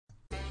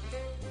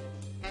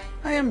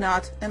I am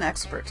not an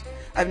expert.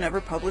 I've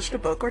never published a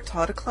book or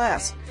taught a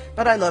class,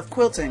 but I love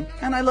quilting,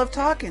 and I love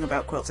talking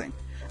about quilting.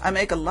 I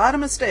make a lot of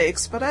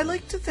mistakes, but I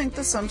like to think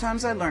that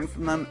sometimes I learn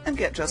from them and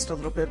get just a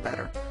little bit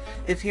better.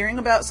 If hearing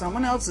about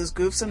someone else's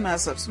goofs and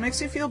mess-ups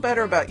makes you feel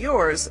better about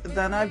yours,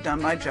 then I've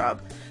done my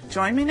job.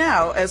 Join me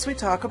now as we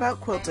talk about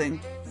quilting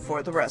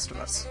for the rest of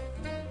us.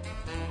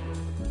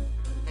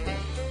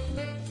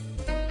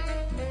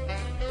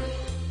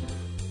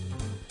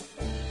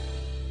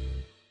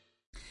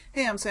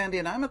 Hey, I'm Sandy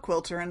and I'm a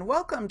quilter, and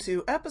welcome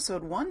to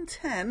episode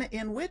 110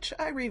 in which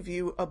I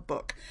review a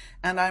book.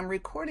 And I'm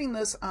recording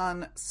this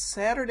on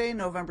Saturday,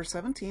 November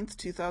 17th,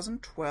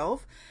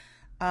 2012.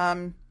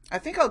 I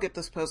think I'll get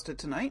this posted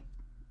tonight,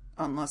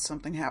 unless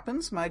something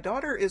happens. My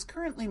daughter is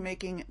currently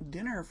making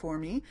dinner for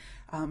me,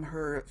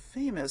 her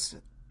famous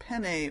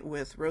penne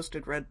with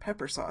roasted red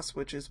pepper sauce,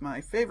 which is my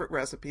favorite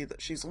recipe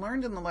that she's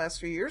learned in the last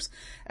few years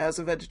as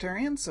a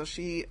vegetarian. So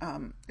she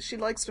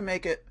likes to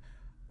make it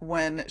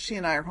when she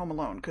and I are home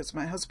alone, because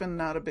my husband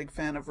not a big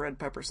fan of red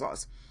pepper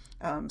sauce.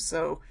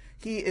 So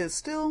he is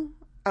still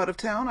out of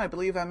town. I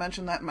believe I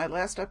mentioned that in my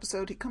last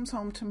episode. He comes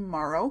home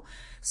tomorrow.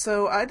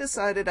 So I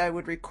decided I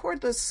would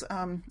record this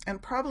and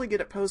probably get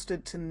it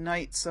posted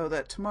tonight so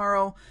that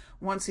tomorrow,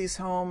 once he's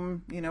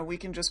home, we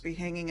can just be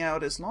hanging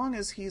out as long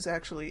as he's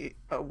actually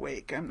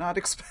awake. I'm not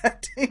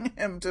expecting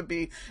him to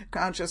be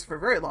conscious for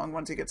very long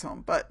once he gets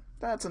home, but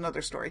that's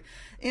another story.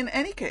 In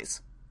any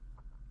case,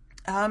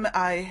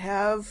 I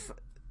have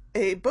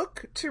a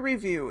book to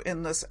review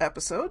in this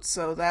episode,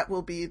 so that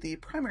will be the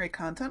primary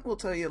content. We'll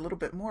tell you a little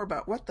bit more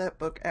about what that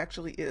book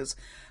actually is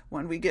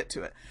when we get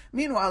to it.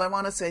 Meanwhile, I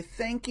want to say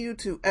thank you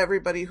to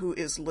everybody who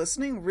is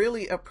listening.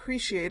 Really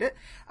appreciate it.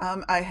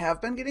 I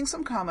have been getting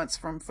some comments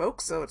from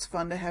folks, so it's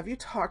fun to have you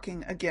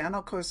talking again.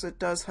 Of course, it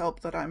does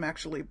help that I'm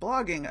actually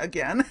blogging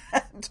again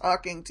and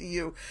talking to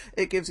you.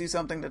 It gives you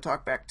something to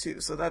talk back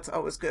to, so that's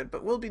always good.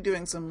 But we'll be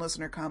doing some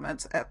listener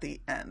comments at the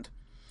end.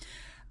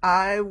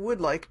 I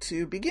would like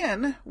to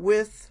begin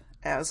with,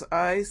 as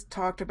I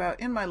talked about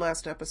in my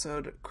last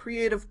episode,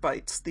 Creative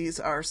Bites.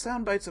 These are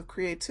sound bites of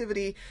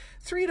creativity,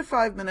 3 to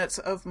 5 minutes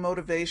of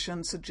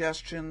motivation,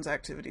 suggestions,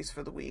 activities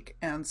for the week,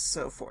 and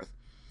so forth.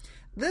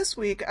 This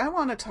week, I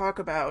want to talk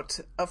about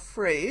a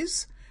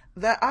phrase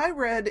that I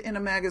read in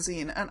a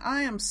magazine, and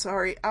I am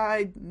sorry,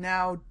 I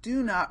now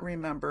do not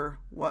remember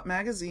what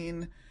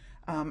magazine.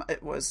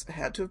 It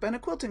had to have been a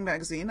quilting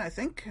magazine. I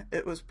think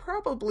it was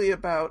probably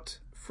about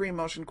free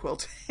motion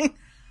quilting,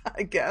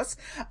 I guess.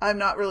 I'm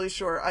not really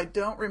sure. I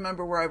don't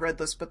remember where I read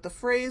this, but the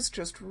phrase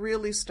just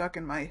really stuck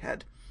in my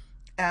head.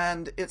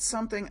 And it's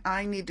something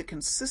I need to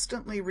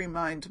consistently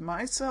remind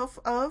myself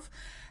of.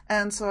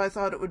 And so I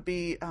thought it would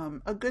be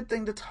a good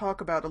thing to talk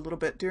about a little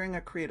bit during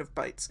a Creative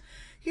Bites.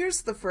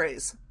 Here's the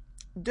phrase: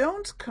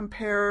 don't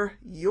compare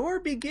your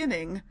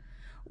beginning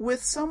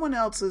with someone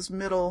else's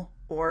middle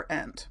or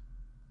end.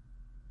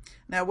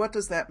 Now, what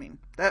does that mean?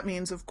 That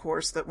means, of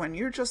course, that when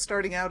you're just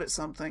starting out at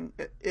something,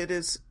 it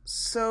is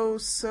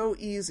so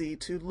easy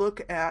to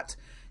look at,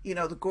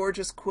 the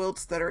gorgeous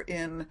quilts that are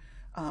in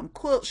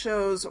quilt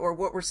shows, or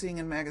what we're seeing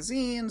in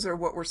magazines, or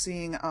what we're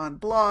seeing on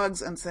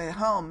blogs, and say,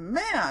 oh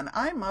man,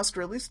 I must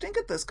really stink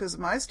at this because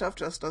my stuff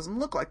just doesn't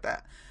look like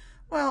that.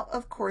 Well,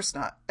 of course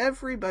not.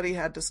 Everybody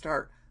had to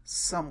start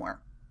somewhere.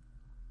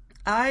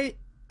 I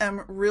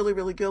am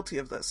really guilty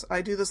of this.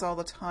 I do this all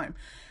the time.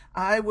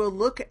 I will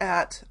look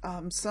at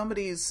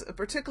somebody's,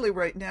 particularly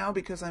right now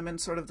because I'm in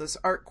sort of this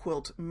art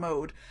quilt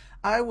mode,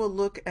 I will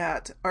look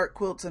at art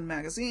quilts in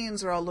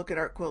magazines, or I'll look at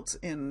art quilts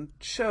in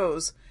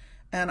shows,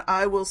 and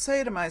I will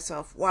say to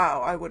myself,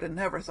 wow, I would have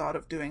never thought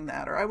of doing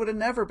that, or I would have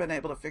never been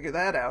able to figure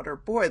that out, or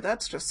boy,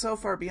 that's just so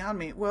far beyond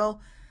me. Well,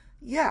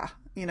 yeah,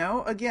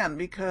 again,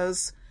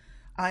 because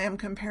I am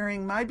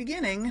comparing my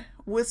beginning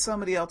with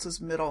somebody else's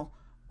middle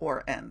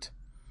or end.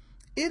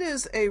 It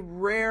is a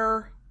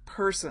rare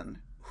person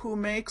who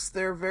makes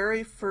their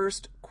very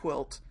first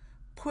quilt,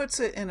 puts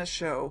it in a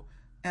show,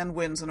 and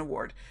wins an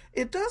award.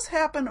 It does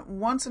happen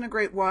once in a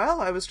great while.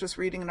 I was just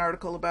reading an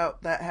article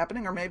about that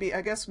happening, or maybe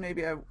I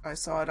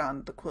saw it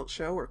on the Quilt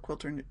Show or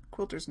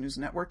Quilters News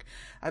Network.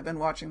 I've been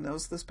watching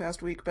those this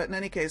past week, but in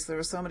any case, there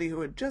was somebody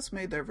who had just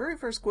made their very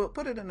first quilt,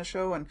 put it in a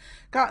show, and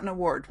got an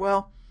award.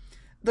 Well,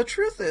 the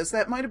truth is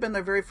that might have been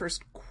their very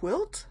first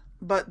quilt,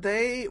 but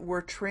they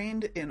were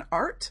trained in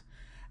art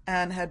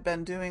and had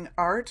been doing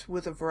art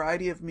with a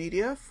variety of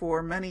media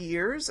for many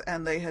years,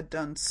 and they had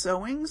done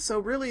sewing. So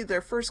really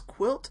their first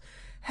quilt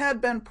had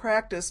been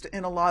practiced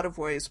in a lot of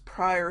ways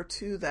prior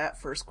to that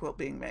first quilt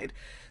being made.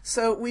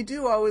 So we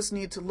do always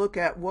need to look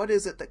at what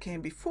is it that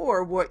came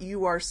before what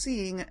you are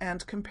seeing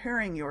and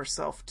comparing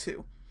yourself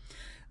to.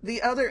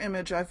 The other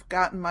image I've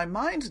got in my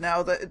mind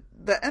now that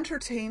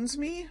entertains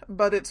me,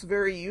 but it's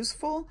very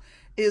useful,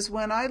 is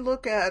when I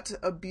look at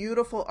a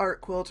beautiful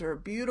art quilt or a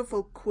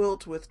beautiful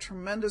quilt with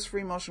tremendous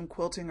free motion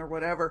quilting or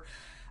whatever,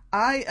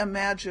 I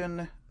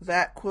imagine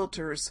that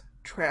quilter's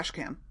trash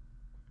can.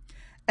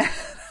 And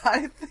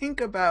I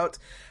think about,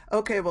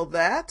 okay, well,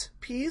 that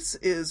piece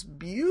is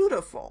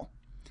beautiful,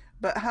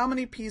 but how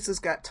many pieces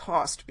got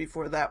tossed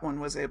before that one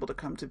was able to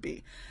come to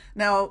be?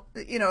 Now,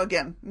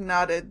 again,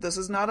 this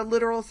is not a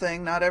literal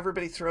thing. Not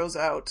everybody throws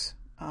out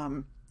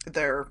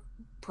their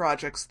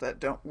projects that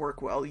don't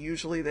work well.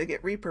 Usually they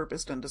get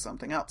repurposed into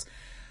something else.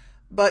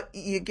 But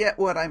you get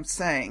what I'm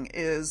saying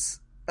is,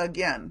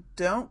 again,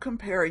 don't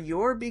compare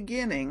your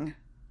beginning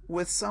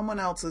with someone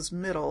else's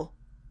middle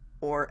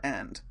or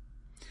end.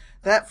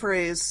 That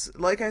phrase,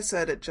 like I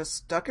said, it just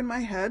stuck in my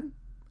head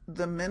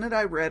the minute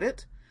I read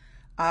it.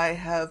 I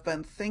have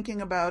been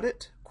thinking about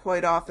it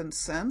quite often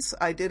since.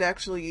 I did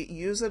actually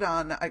use it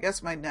on, I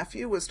guess my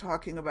nephew was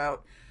talking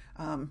about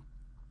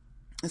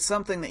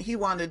something that he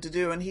wanted to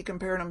do, and he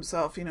compared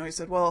himself, he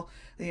said, well,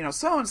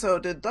 so-and-so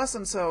did thus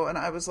and so, and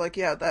I was like,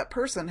 yeah, that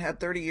person had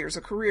 30 years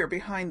of career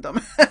behind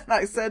them. And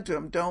I said to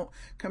him, don't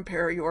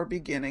compare your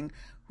beginning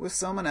with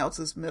someone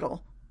else's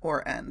middle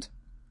or end.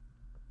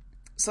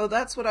 So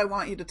that's what I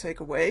want you to take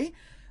away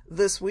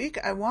this week.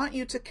 I want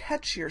you to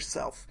catch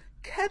yourself.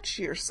 Catch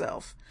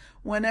yourself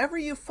whenever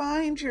you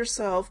find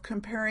yourself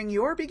comparing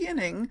your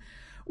beginning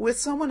with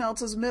someone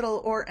else's middle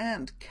or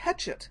end.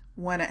 Catch it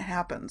when it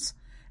happens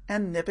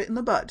and nip it in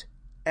the bud,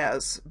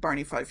 as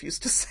Barney Fife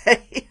used to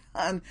say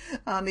on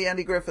the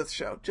Andy Griffith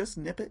Show. Just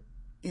nip it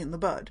in the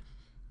bud.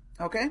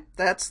 Okay?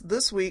 That's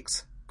this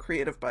week's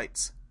Creative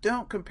Bites.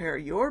 Don't compare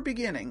your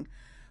beginning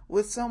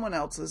with someone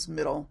else's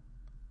middle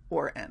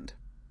or end.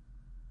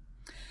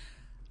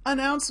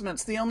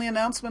 Announcements. The only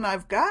announcement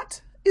I've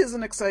got is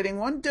an exciting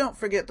one. Don't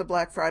forget the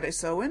Black Friday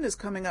Sew-In is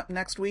coming up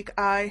next week.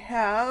 I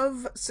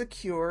have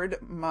secured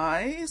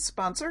my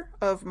sponsor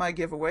of my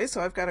giveaway,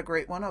 so I've got a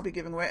great one I'll be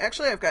giving away.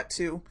 Actually, I've got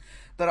two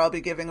that I'll be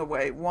giving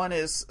away. One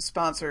is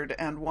sponsored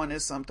and one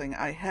is something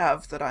I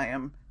have that I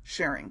am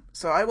sharing.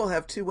 So I will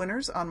have two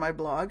winners on my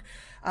blog,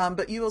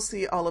 but you will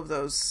see all of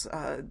those,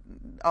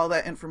 all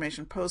that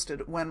information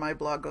posted when my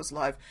blog goes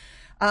live.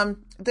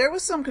 There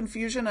was some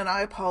confusion, and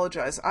I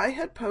apologize. I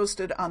had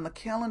posted on the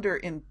calendar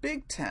in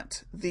Big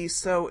Tent the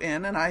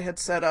Sew-In, and I had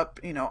set up,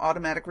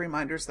 automatic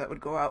reminders that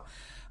would go out.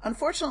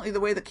 Unfortunately,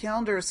 the way the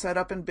calendar is set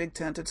up in Big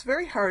Tent, it's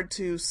very hard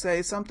to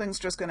say something's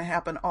just going to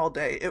happen all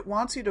day. It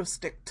wants you to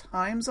stick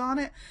times on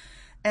it,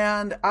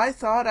 and I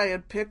thought I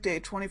had picked a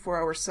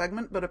 24-hour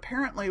segment, but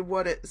apparently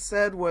what it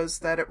said was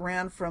that it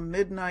ran from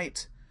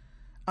midnight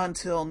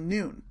until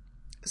noon.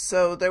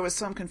 So there was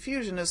some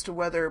confusion as to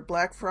whether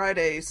Black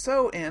Friday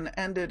Sew-In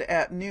ended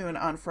at noon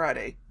on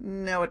Friday.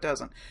 No, it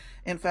doesn't.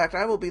 In fact,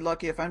 I will be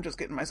lucky if I'm just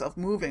getting myself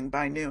moving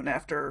by noon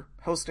after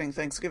hosting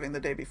Thanksgiving the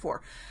day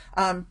before.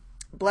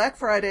 Black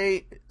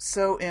Friday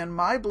Sew-In,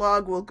 my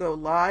blog will go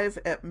live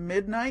at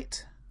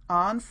midnight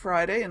on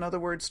Friday. In other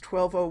words,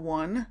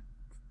 12:01,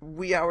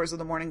 wee hours of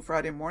the morning,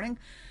 Friday morning,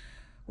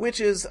 which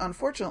is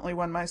unfortunately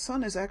when my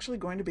son is actually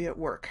going to be at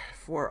work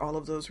for all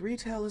of those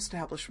retail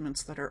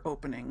establishments that are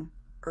opening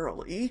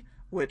early,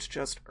 which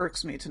just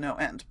irks me to no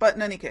end. But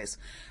in any case,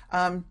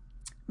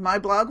 my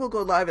blog will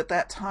go live at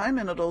that time,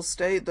 and it'll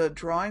stay, the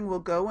drawing will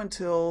go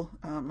until,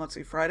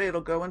 Friday,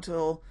 it'll go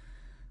until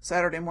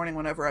Saturday morning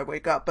whenever I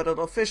wake up, but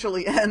it'll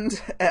officially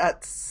end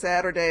at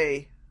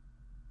Friday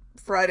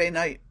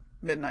night,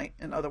 midnight,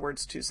 in other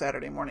words, to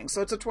Saturday morning.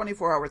 So it's a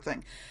 24-hour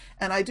thing.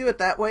 And I do it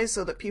that way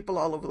so that people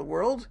all over the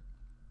world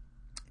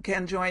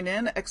can join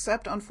in,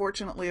 except,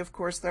 unfortunately, of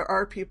course, there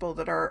are people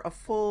that are a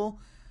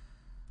full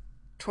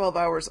 12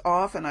 hours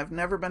off, and I've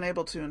never been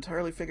able to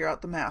entirely figure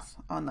out the math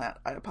on that.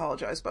 I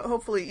apologize. But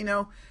hopefully,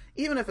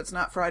 even if it's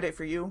not Friday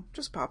for you,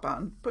 just pop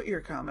on, put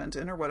your comment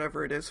in or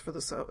whatever it is for the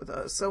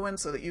sew-in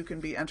so that you can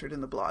be entered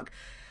in the blog,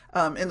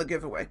 in the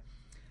giveaway.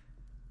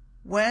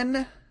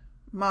 When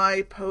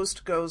my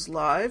post goes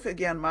live,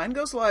 again, mine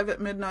goes live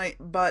at midnight,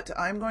 but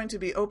I'm going to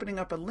be opening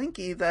up a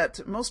linky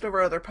that most of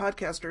our other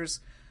podcasters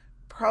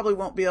probably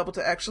won't be able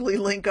to actually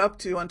link up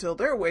to until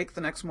they're awake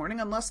the next morning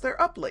unless they're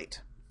up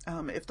late.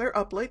 If they're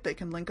up late, they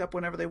can link up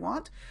whenever they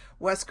want.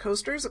 West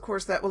Coasters, of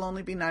course, that will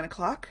only be 9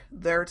 o'clock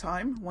their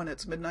time when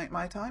it's midnight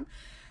my time.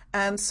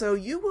 And so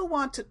you will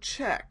want to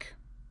check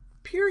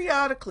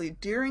periodically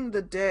during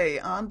the day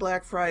on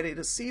Black Friday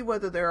to see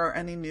whether there are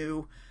any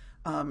new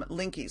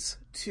linkies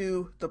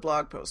to the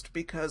blog post.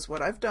 Because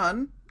what I've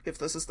done, if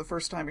this is the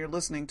first time you're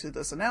listening to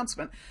this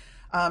announcement,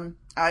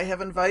 I have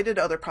invited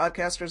other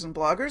podcasters and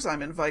bloggers.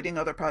 I'm inviting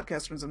other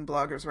podcasters and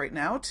bloggers right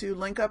now to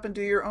link up and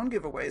do your own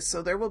giveaways.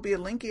 So there will be a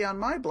linky on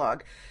my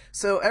blog.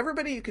 So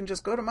everybody, you can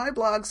just go to my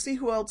blog, see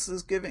who else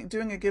is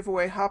doing a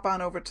giveaway, hop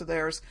on over to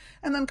theirs,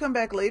 and then come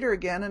back later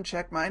again and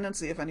check mine and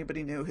see if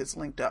anybody new has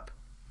linked up.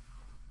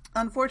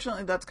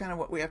 Unfortunately, that's kind of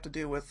what we have to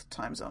do with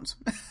time zones.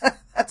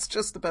 That's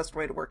just the best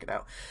way to work it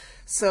out.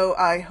 So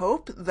I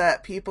hope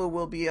that people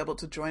will be able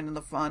to join in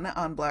the fun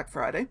on Black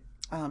Friday.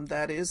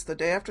 That is the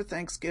day after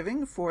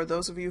Thanksgiving. For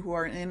those of you who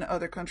are in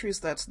other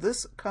countries, that's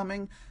this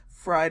coming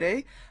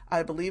Friday.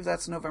 I believe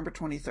that's November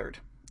 23rd,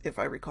 if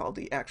I recall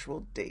the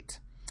actual date.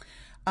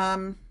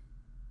 Let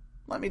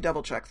me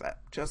double check that,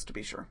 just to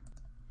be sure.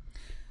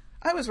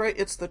 I was right,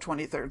 it's the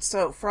 23rd.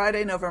 So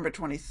Friday, November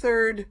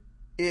 23rd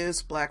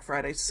is Black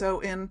Friday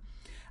Sew-In.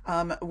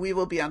 We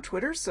will be on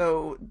Twitter,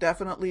 so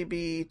definitely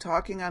be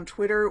talking on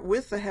Twitter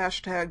with the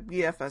hashtag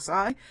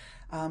BFSI.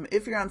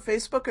 If you're on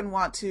Facebook and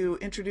want to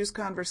introduce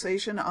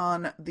conversation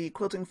on the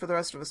Quilting for the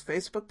Rest of Us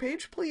Facebook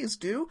page, please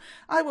do.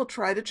 I will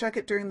try to check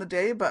it during the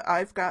day, but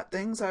I've got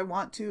things I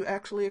want to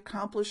actually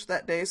accomplish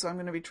that day, so I'm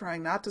going to be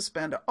trying not to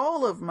spend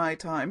all of my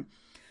time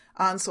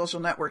on social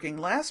networking.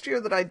 Last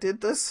year that I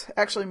did this,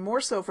 actually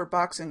more so for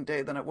Boxing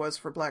Day than it was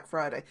for Black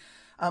Friday.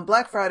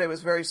 Black Friday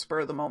was very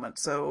spur of the moment,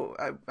 so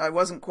I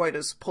wasn't quite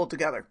as pulled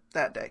together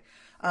that day.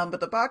 But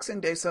the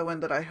Boxing Day sew-in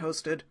that I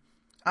hosted,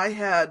 I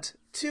had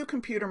 2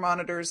 computer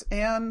monitors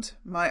and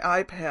my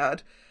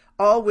iPad,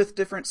 all with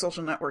different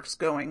social networks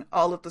going,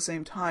 all at the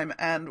same time,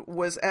 and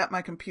was at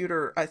my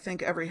computer, I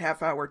think, every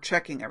half hour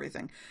checking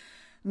everything.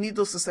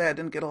 Needless to say, I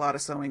didn't get a lot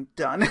of sewing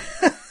done.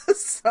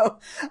 So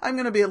I'm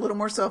going to be a little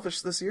more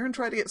selfish this year and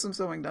try to get some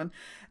sewing done.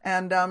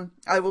 And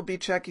I will be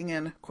checking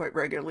in quite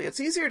regularly. It's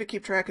easier to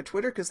keep track of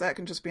Twitter because that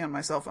can just be on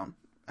my cell phone.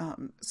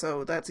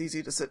 So that's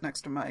easy to sit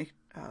next to my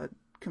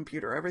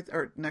computer,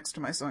 or next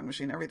to my sewing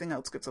machine. Everything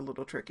else gets a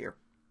little trickier.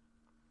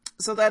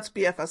 So that's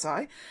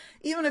BFSI.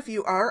 Even if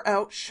you are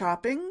out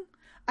shopping,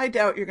 I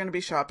doubt you're going to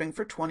be shopping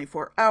for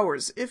 24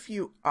 hours. If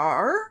you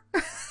are,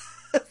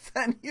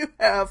 then you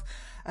have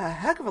a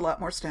heck of a lot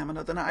more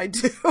stamina than I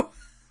do.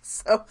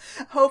 So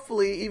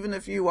hopefully, even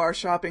if you are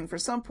shopping for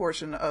some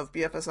portion of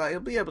BFSI, you'll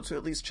be able to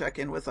at least check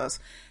in with us,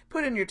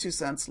 put in your 2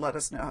 cents, let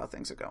us know how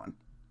things are going.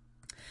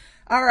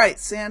 All right,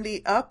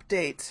 Sandy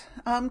update.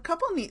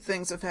 Couple neat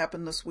things have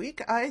happened this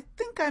week. I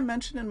think I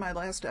mentioned in my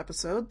last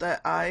episode that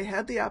I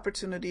had the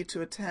opportunity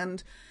to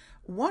attend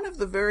one of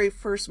the very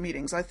first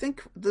meetings. I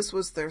think this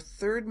was their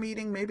 3rd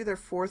meeting, maybe their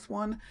 4th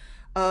one,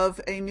 of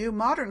a new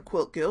modern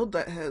quilt guild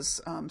that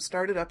has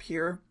started up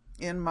here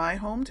in my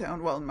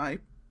hometown, well, in my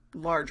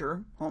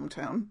larger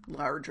hometown,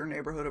 larger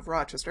neighborhood of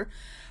Rochester.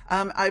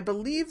 I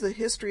believe the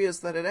history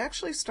is that it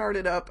actually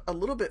started up a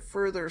little bit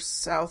further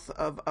south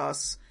of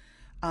us,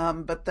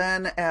 but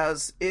then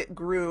as it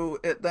grew,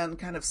 it then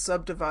kind of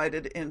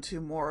subdivided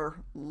into more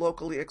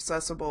locally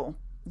accessible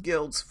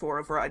guilds for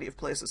a variety of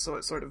places, so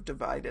it sort of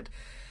divided.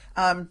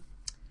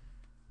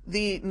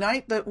 The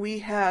night that we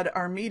had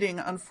our meeting,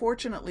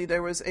 unfortunately,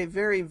 there was a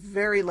very,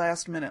 very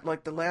last minute,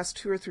 like the last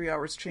 2 or 3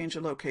 hours change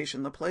of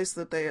location. The place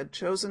that they had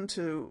chosen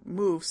to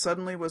move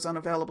suddenly was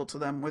unavailable to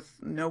them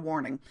with no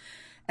warning.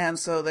 And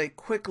so they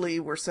quickly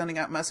were sending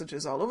out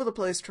messages all over the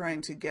place trying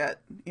to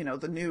get,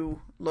 the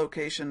new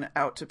location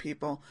out to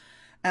people.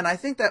 And I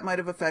think that might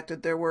have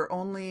affected, there were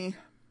only,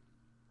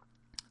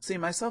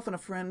 myself and a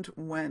friend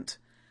went.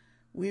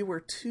 We were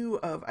 2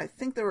 of, I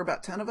think there were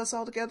about 10 of us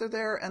all together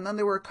there. And then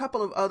there were a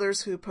couple of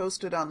others who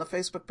posted on the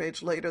Facebook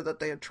page later that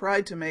they had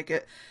tried to make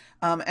it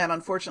and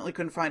unfortunately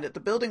couldn't find it. The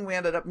building we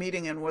ended up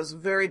meeting in was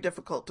very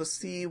difficult to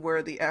see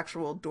where the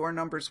actual door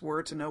numbers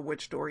were to know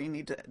which door you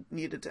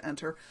needed to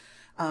enter.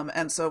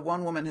 And so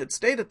one woman had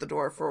stayed at the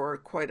door for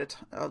quite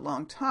a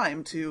long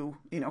time to,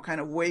 kind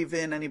of wave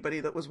in anybody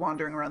that was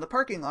wandering around the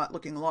parking lot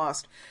looking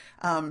lost.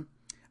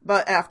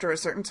 But after a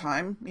certain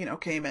time,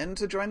 came in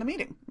to join the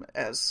meeting,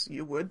 as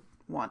you would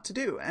want to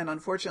do. And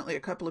unfortunately, a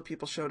couple of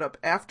people showed up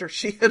after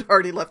she had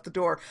already left the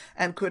door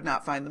and could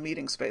not find the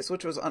meeting space,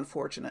 which was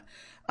unfortunate.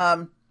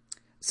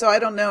 So I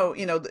don't know,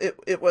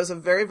 it was a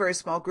very, very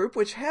small group,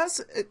 which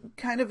has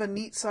kind of a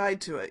neat side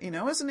to it.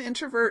 As an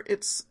introvert,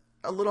 it's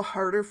a little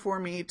harder for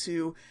me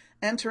to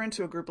enter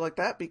into a group like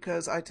that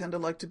because I tend to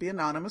like to be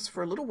anonymous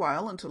for a little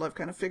while until I've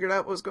kind of figured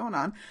out what was going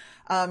on.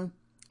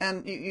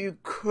 And you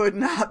could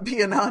not be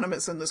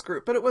anonymous in this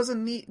group, but it was a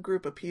neat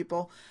group of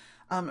people.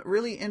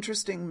 Really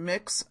interesting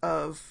mix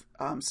of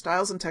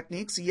styles and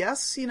techniques.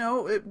 Yes,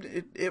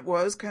 it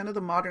was kind of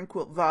the modern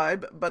quilt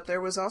vibe, but there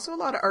was also a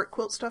lot of art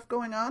quilt stuff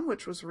going on,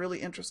 which was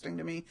really interesting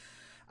to me.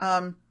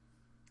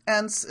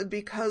 And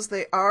because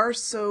they are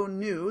so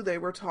new, they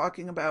were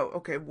talking about,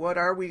 okay, what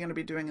are we going to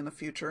be doing in the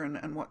future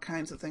and what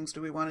kinds of things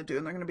do we want to do?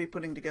 And they're going to be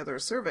putting together a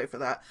survey for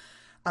that.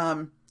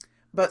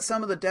 But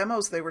some of the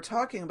demos they were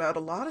talking about,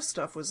 a lot of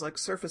stuff was like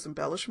surface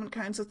embellishment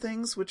kinds of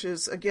things, which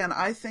is, again,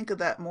 I think of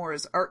that more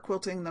as art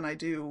quilting than I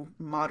do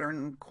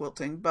modern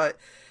quilting. But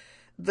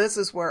this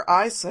is where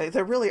I say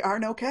there really are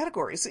no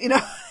categories.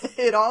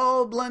 It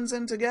all blends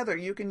in together.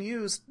 You can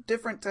use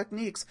different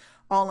techniques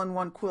all in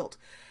one quilt.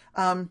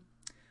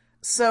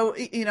 So,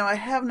 I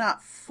have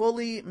not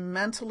fully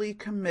mentally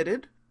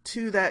committed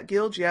to that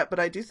guild yet, but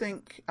I do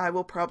think I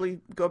will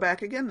probably go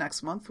back again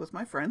next month with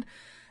my friend.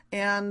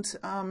 And,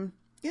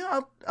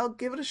 I'll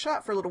give it a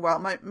shot for a little while.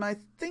 My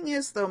thing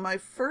is, though, my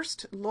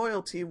first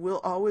loyalty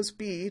will always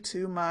be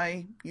to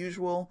my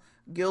usual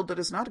guild that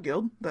is not a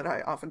guild that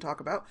I often talk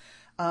about,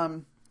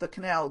 the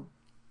Canal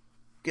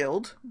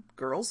Guild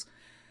girls.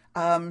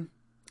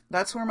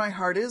 That's where my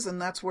heart is,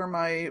 and that's where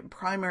my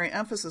primary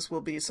emphasis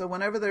will be. So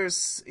whenever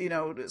there's,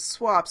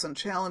 swaps and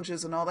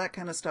challenges and all that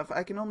kind of stuff,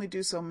 I can only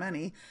do so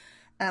many.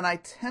 And I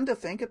tend to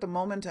think, at the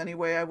moment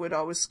anyway, I would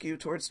always skew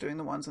towards doing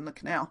the ones in the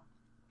Canal.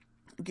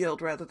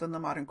 Guild rather than the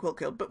Modern Quilt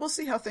Guild, but we'll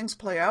see how things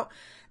play out.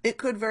 It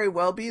could very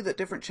well be that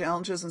different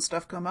challenges and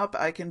stuff come up.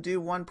 I can do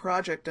one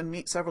project and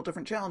meet several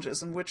different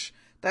challenges, in which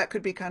that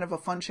could be kind of a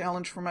fun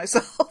challenge for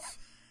myself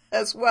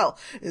as well.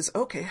 Is,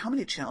 okay, how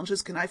many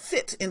challenges can I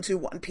fit into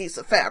one piece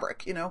of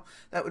fabric?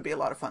 That would be a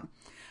lot of fun.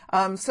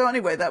 So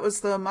anyway, that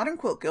was the Modern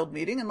Quilt Guild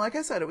meeting, and like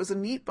I said, it was a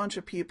neat bunch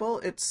of people.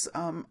 It's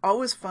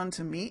always fun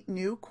to meet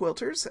new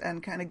quilters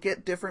and kind of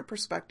get different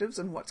perspectives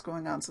and what's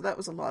going on, so that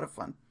was a lot of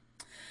fun.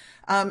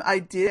 I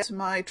did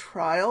my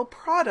trial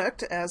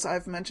product. As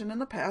I've mentioned in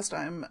the past,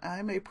 I'm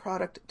a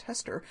product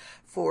tester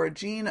for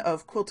Jean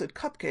of Quilted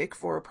Cupcake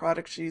for a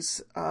product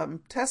she's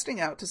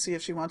testing out to see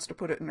if she wants to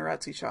put it in her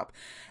Etsy shop.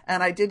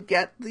 And I did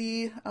get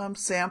the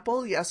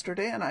sample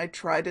yesterday, and I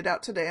tried it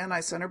out today, and I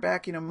sent her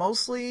back,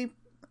 mostly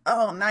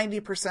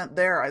 90%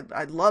 there.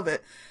 I love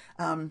it.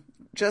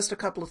 Just a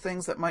couple of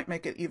things that might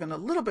make it even a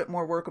little bit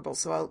more workable.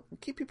 So I'll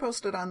keep you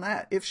posted on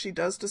that. If she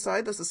does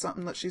decide this is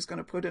something that she's going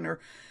to put in her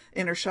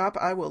shop,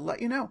 I will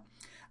let you know.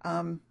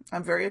 I'm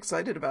very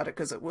excited about it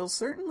because it will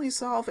certainly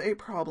solve a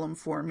problem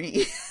for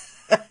me.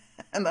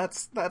 And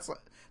that's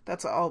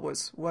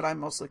always what I'm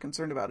mostly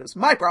concerned about, is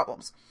my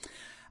problems.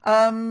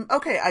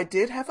 Okay, I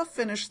did have a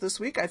finish this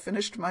week. I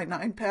finished my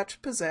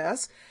 9-patch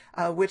Pizzazz,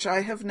 which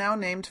I have now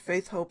named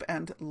Faith, Hope,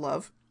 and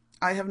Love.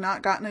 I have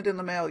not gotten it in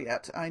the mail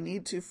yet. I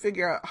need to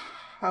figure out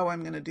how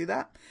I'm going to do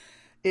that.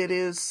 It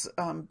is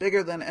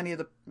bigger than any of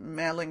the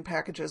mailing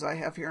packages I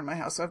have here in my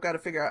house, so I've got to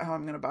figure out how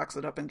I'm going to box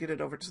it up and get it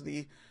over to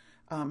the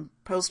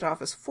post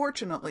office.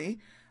 Fortunately,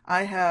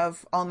 I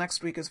have all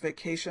next week as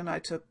vacation. I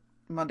took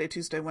Monday,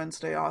 Tuesday,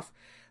 Wednesday off,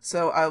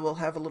 so I will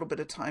have a little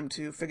bit of time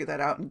to figure that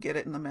out and get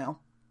it in the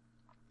mail.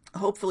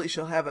 Hopefully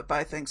she'll have it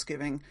by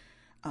Thanksgiving.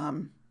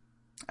 I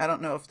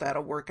don't know if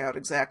that'll work out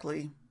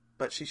exactly,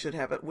 but she should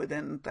have it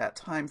within that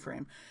time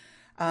frame.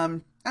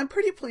 I'm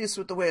pretty pleased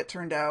with the way it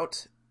turned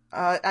out.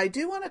 I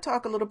do want to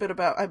talk a little bit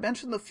about, I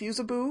mentioned the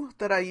Fusaboo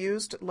that I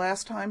used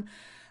last time.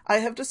 I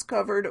have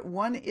discovered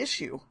one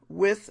issue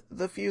with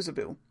the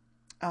Fusaboo.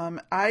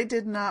 I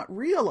did not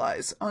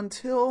realize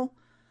until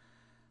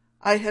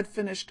I had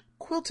finished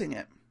quilting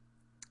it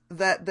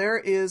that there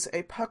is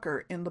a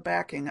pucker in the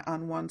backing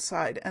on one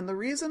side. And the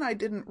reason I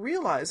didn't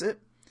realize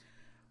it,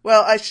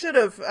 well, I should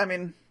have,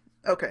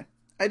 okay.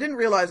 I didn't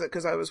realize it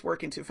because I was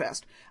working too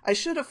fast. I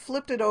should have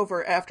flipped it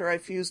over after I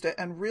fused it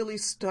and really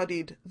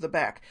studied the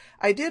back.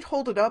 I did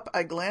hold it up.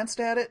 I glanced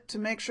at it to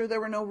make sure there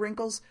were no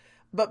wrinkles.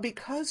 But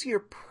because you're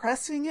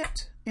pressing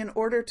it in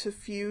order to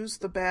fuse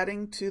the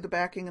batting to the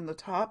backing and the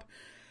top,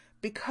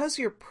 because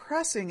you're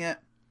pressing it,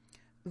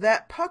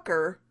 that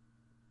pucker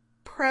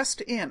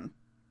pressed in.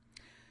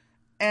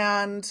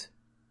 And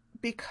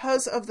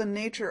because of the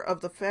nature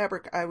of the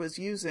fabric I was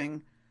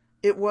using,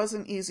 it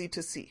wasn't easy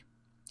to see.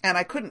 And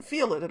I couldn't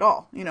feel it at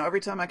all. Every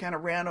time I kind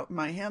of ran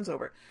my hands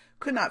over it,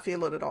 could not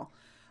feel it at all.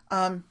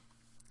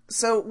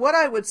 So what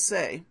I would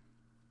say,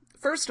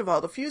 first of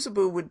all, the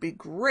Fusaboo would be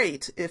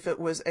great if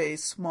it was a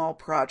small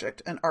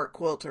project, an art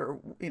quilt or,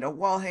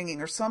 wall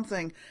hanging or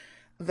something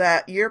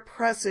that you're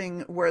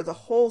pressing where the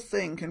whole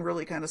thing can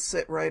really kind of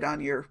sit right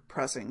on your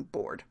pressing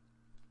board.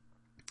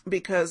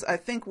 Because I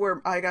think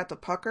where I got the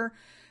pucker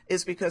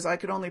is because I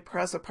could only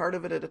press a part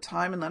of it at a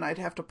time, and then I'd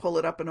have to pull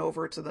it up and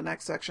over to the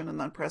next section and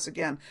then press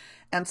again.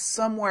 And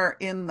somewhere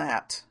in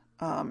that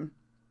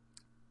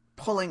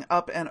pulling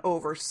up and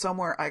over,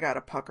 somewhere I got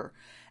a pucker.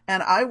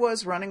 And I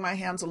was running my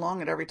hands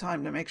along it every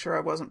time to make sure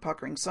I wasn't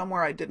puckering.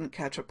 Somewhere I didn't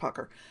catch a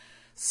pucker.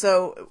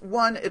 So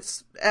one,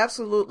 it's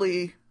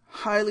absolutely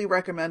highly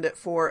recommend it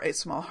for a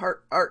small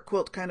art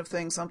quilt kind of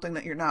thing, something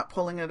that you're not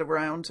pulling it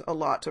around a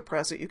lot to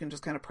press it. You can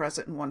just kind of press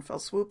it in one fell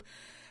swoop.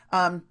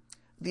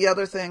 The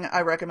other thing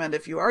I recommend,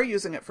 if you are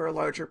using it for a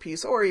larger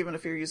piece, or even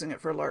if you're using it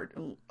for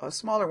a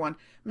smaller one,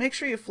 make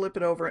sure you flip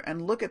it over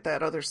and look at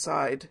that other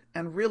side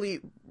and really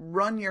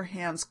run your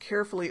hands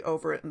carefully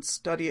over it and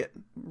study it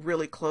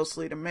really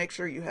closely to make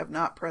sure you have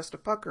not pressed a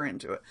pucker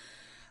into it.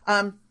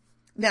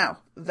 Now,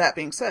 that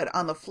being said,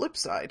 on the flip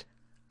side,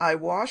 I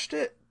washed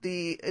it.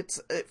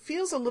 It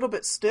feels a little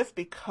bit stiff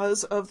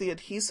because of the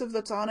adhesive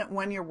that's on it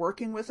when you're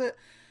working with it.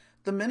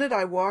 The minute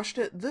I washed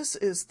it, this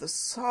is the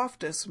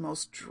softest,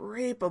 most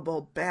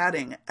drapeable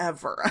batting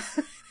ever.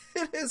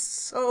 It is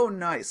so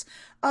nice.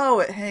 Oh,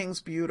 it hangs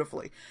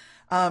beautifully.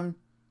 Again,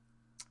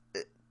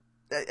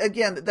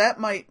 that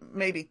might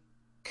maybe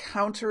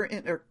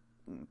counteraindicate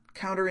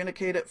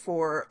it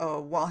for a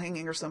wall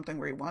hanging or something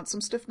where you want some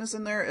stiffness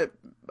in there,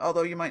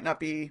 although you might not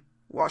be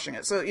washing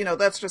it. So,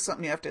 that's just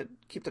something you have to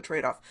keep the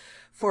trade-off.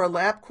 For a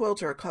lap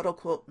quilt or a cuddle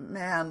quilt,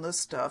 man, this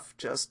stuff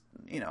just,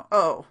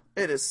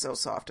 it is so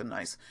soft and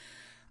nice.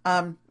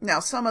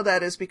 Now, some of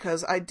that is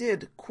because I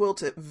did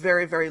quilt it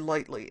very, very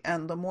lightly,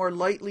 and the more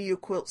lightly you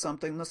quilt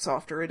something, the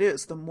softer it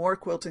is. The more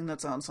quilting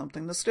that's on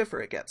something, the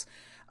stiffer it gets.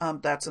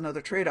 That's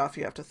another trade-off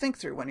you have to think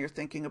through when you're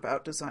thinking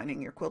about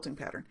designing your quilting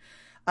pattern.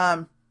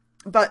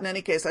 But in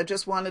any case, I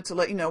just wanted to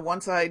let you know,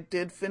 once I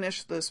did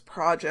finish this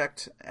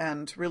project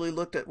and really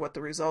looked at what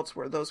the results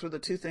were, those were the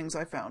two things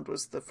I found.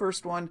 Was the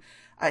first one,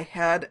 I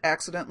had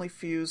accidentally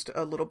fused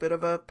a little bit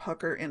of a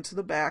pucker into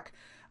the back.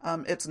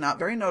 It's not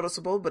very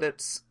noticeable, but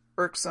it's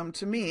irksome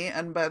to me.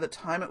 And by the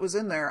time it was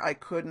in there,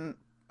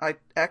 I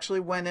actually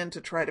went in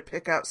to try to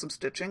pick out some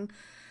stitching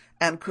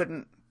and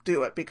couldn't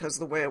do it because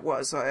of the way it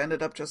was. So I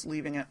ended up just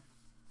leaving it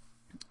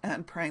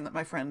and praying that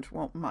my friend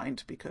won't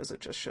mind, because it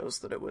just shows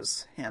that it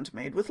was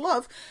handmade with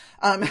love.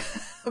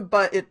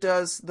 But it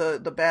does,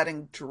 the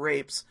batting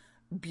drapes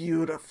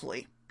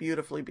beautifully,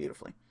 beautifully,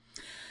 beautifully.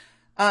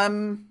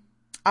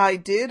 I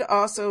did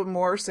also,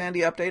 more Sandy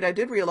update. I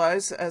did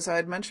realize, as I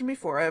had mentioned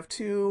before, I have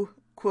 2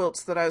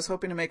 quilts that I was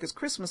hoping to make as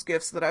Christmas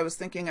gifts that I was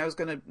thinking I was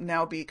going to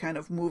now be kind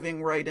of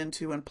moving right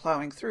into and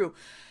plowing through.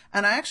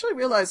 And I actually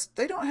realized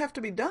they don't have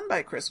to be done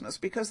by Christmas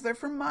because they're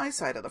from my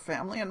side of the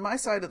family, and my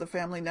side of the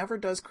family never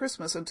does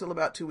Christmas until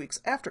about 2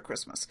 weeks after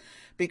Christmas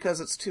because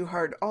it's too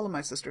hard. All of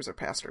my sisters are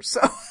pastors,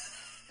 so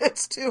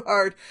it's too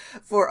hard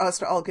for us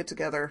to all get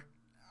together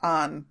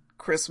on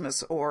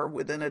Christmas or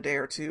within a day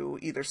or two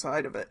either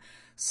side of it.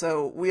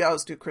 So we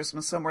always do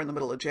Christmas somewhere in the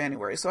middle of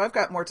January. So I've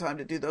got more time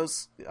to do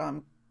those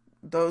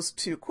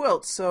 2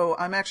 quilts. So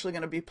I'm actually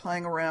going to be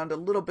playing around a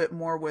little bit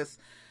more with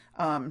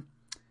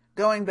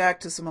going back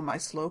to some of my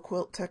slow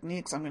quilt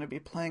techniques. I'm going to be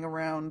playing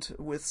around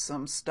with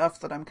some stuff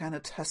that I'm kind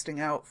of testing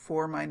out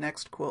for my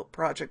next quilt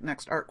project,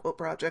 next art quilt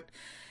project.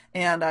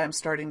 And I'm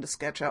starting to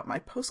sketch out my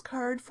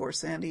postcard for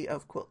Sandy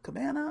of Quilt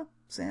Cabana.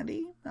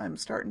 Sandy, I'm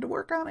starting to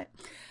work on it.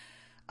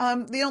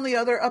 The only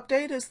other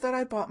update is that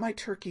I bought my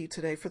turkey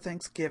today for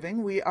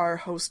Thanksgiving. We are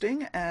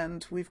hosting,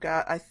 and we've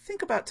got, I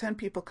think, about 10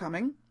 people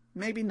coming.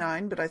 Maybe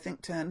 9, but I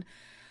think 10.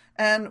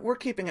 And we're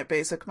keeping it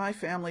basic. My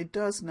family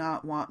does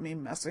not want me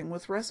messing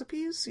with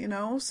recipes,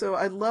 so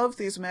I love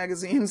these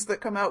magazines that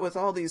come out with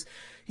all these,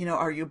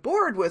 are you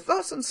bored with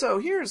us? And so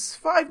here's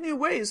 5 new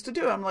ways to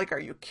do it. I'm like, are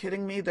you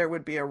kidding me? There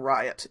would be a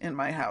riot in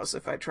my house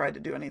if I tried to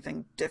do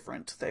anything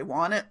different. They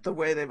want it the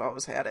way they've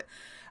always had it.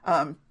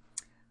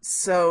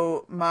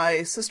 So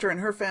my sister and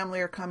her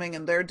family are coming,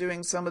 and they're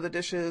doing some of the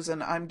dishes,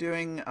 and I'm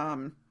doing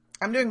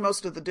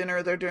most of the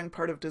dinner. They're doing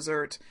part of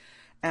dessert.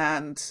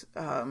 And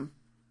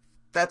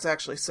that's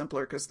actually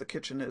simpler because the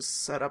kitchen is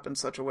set up in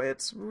such a way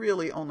it's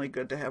really only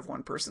good to have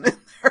one person in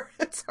there.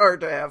 It's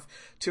hard to have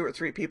 2 or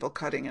 3 people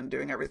cutting and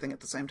doing everything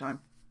at the same time.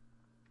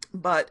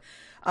 But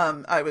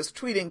I was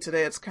tweeting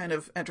today, it's kind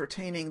of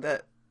entertaining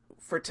that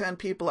for 10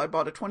 people I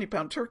bought a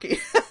 20-pound turkey.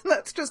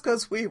 That's just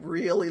because we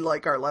really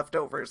like our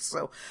leftovers.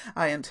 So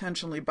I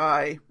intentionally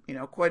buy,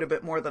 quite a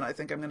bit more than I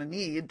think I'm going to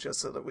need just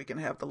so that we can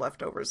have the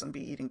leftovers and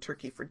be eating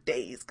turkey for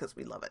days because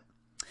we love it.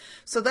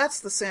 So that's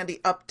the Sandy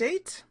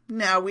update.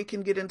 Now we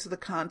can get into the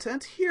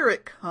content. Here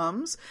it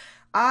comes.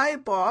 I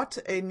bought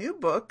a new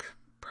book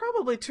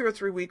probably 2 or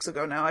 3 weeks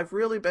ago now. I've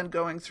really been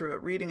going through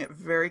it, reading it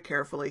very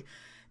carefully.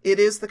 It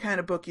is the kind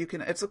of book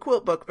it's a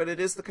quilt book, but it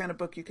is the kind of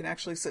book you can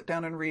actually sit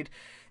down and read.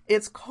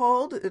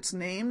 It's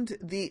named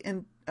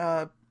The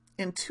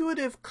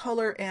Intuitive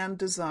Color and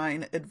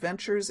Design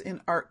Adventures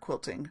in Art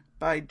Quilting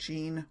by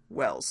Jean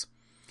Wells.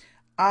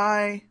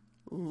 I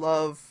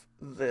love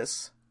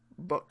this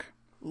book.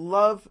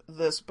 Love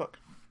this book.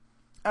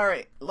 All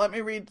right, let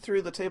me read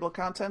through the table of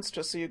contents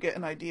just so you get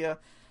an idea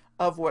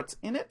of what's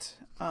in it.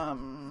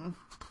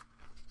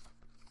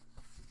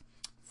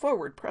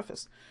 Forward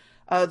preface.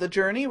 The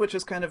Journey, which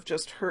is kind of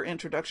just her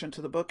introduction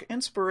to the book.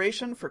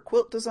 Inspiration for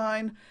quilt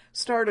design.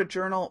 Start a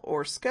journal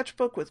or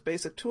sketchbook with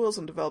basic tools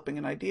in developing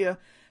an idea.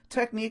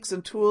 Techniques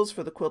and tools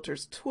for the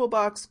quilter's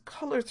toolbox.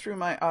 Color through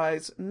my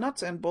eyes.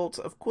 Nuts and bolts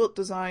of quilt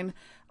design.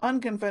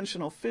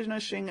 Unconventional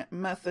finishing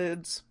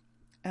methods.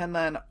 And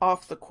then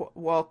off the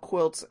wall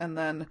quilts, and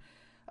then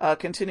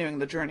continuing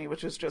the journey,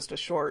 which is just a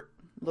short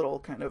little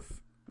kind of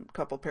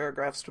couple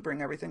paragraphs to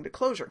bring everything to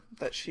closure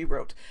that she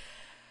wrote.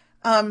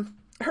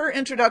 Her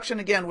introduction,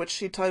 again, which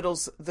she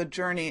titles The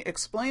Journey,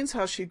 explains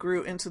how she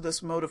grew into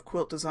this mode of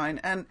quilt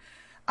design. And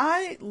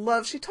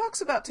she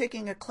talks about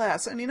taking a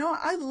class, and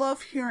I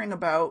love hearing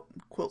about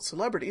quilt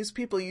celebrities,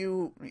 people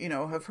you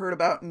have heard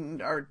about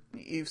and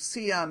you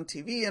see on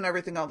TV and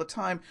everything all the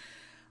time.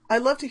 I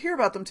love to hear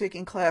about them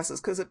taking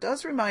classes because it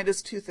does remind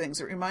us 2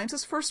 things. It reminds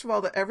us, first of all,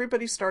 that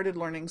everybody started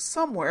learning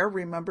somewhere.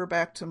 Remember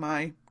back to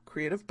my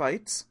Creative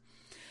Bites.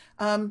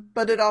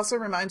 But it also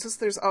reminds us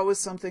there's always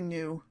something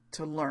new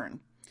to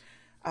learn.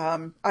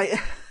 I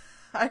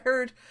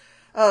heard,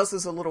 this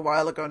is a little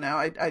while ago now,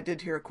 I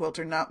did hear a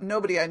quilter,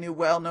 nobody I knew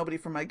well, nobody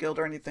from my guild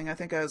or anything. I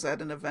think I was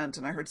at an event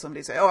and I heard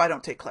somebody say, I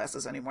don't take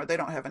classes anymore. They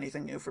don't have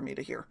anything new for me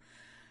to hear.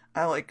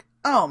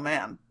 Oh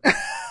man.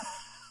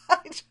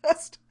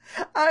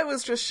 I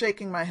was just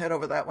shaking my head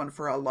over that one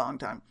for a long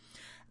time.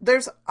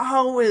 There's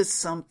always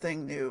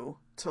something new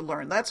to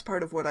learn. That's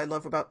part of what I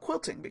love about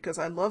quilting, because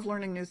I love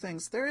learning new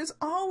things. There is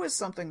always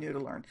something new to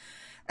learn.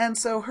 And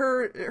so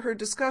her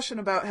discussion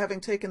about having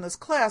taken this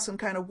class and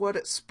kind of what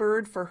it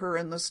spurred for her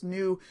in this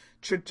new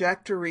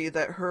trajectory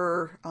that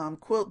her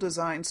quilt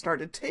design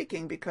started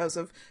taking because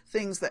of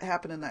things that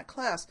happened in that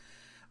class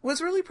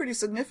was really pretty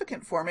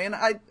significant for me. And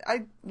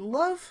I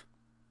love,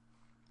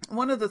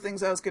 one of the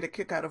things I always get a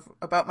kick out of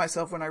about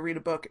myself when I read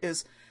a book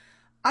is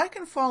I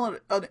can fall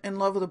in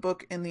love with a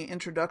book in the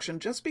introduction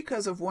just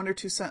because of one or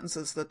two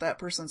sentences that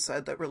person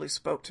said that really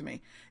spoke to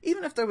me.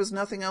 Even if there was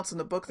nothing else in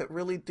the book that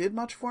really did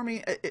much for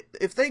me,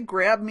 if they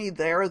grab me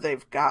there,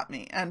 they've got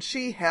me. And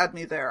she had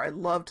me there. I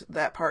loved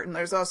that part. And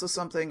there's also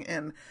something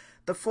in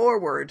the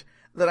foreword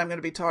that I'm going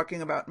to be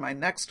talking about in my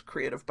next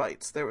Creative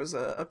Bites. There was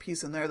a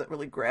piece in there that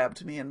really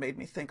grabbed me and made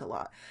me think a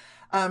lot.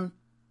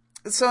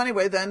 So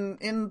anyway, then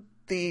in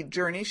the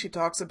journey, she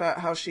talks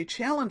about how she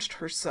challenged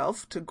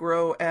herself to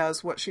grow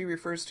as what she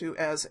refers to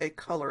as a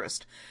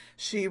colorist.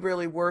 She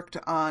really worked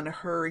on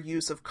her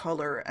use of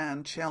color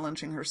and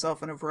challenging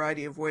herself in a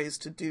variety of ways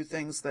to do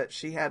things that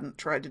she hadn't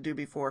tried to do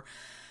before.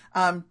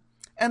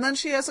 And then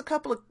she has a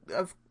couple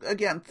of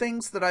again,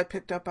 things that I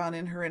picked up on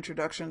in her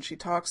introduction. She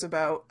talks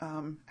about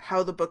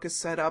how the book is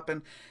set up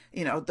and,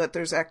 that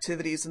there's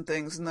activities and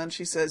things. And then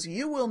she says,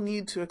 you will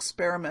need to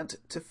experiment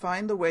to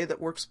find the way that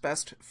works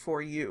best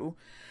for you.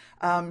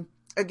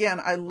 Again,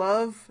 I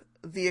love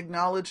the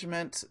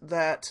acknowledgement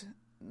that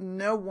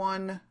no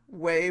one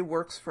way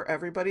works for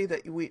everybody,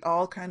 that we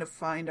all kind of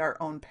find our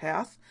own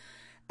path.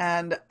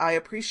 And I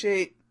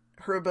appreciate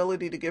her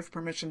ability to give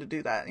permission to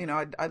do that.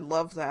 I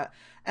love that.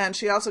 And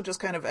she also just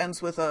kind of ends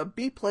with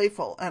be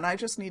playful. And I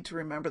just need to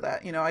remember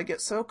that. I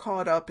get so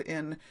caught up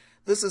in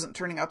this isn't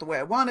turning out the way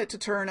I want it to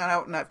turn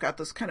out. And I've got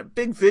this kind of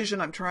big vision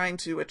I'm trying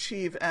to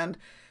achieve. And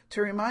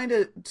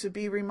to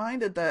be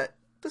reminded that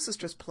this is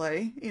just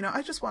play.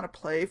 I just want to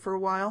play for a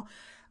while,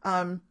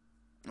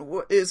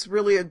 is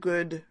really a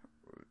good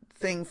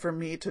thing for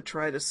me to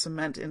try to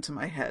cement into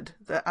my head,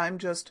 that I'm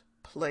just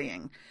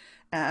playing.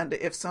 And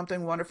if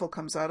something wonderful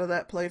comes out of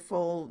that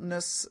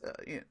playfulness,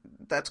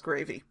 that's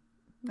gravy.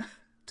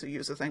 To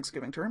use a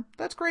Thanksgiving term,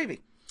 that's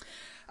gravy.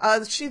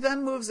 She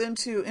then moves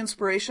into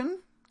inspiration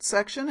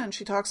section, and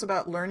she talks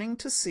about learning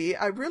to see.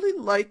 I really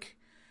like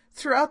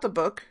throughout the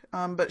book,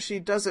 but she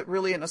does it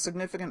really in a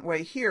significant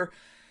way here,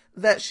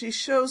 that she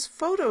shows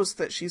photos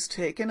that she's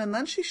taken, and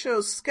then she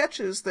shows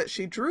sketches that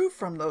she drew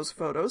from those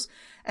photos,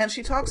 and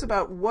she talks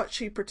about what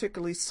she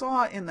particularly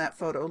saw in that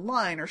photo,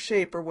 line or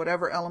shape or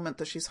whatever element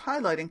that she's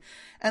highlighting,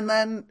 and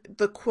then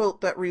the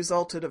quilt that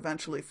resulted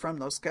eventually from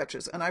those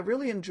sketches. And I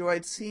really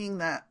enjoyed seeing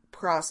that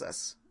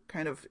process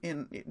kind of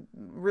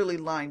really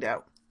lined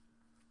out.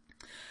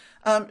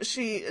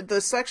 The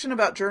section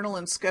about journal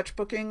and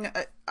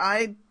sketchbooking,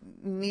 I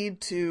need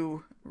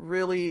to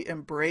really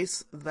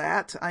embrace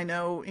that. I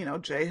know,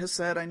 Jay has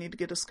said I need to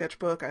get a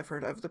sketchbook. I've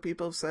heard other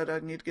people have said I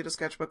need to get a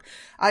sketchbook.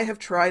 I have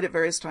tried at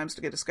various times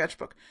to get a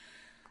sketchbook.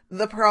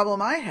 The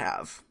problem I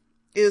have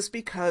is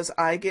because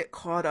I get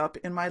caught up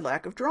in my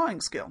lack of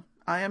drawing skill.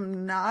 I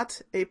am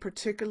not a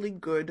particularly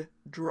good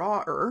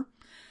drawer,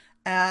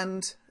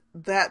 and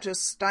that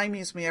just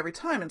stymies me every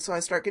time. And so I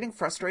start getting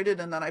frustrated,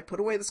 and then I put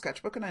away the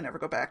sketchbook and I never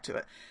go back to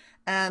it.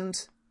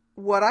 And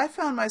what I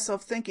found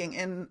myself thinking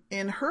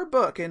in her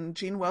book, in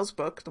Jean Wells'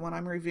 book, the one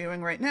I'm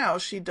reviewing right now,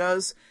 she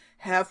does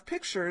have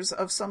pictures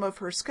of some of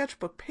her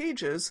sketchbook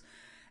pages.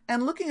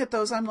 And looking at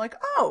those, I'm like,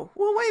 oh,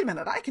 well, wait a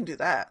minute, I can do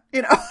that.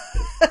 It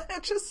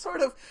just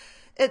sort of,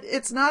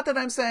 it's not that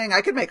I'm saying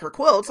I could make her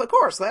quilts. Of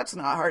course, that's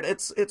not hard.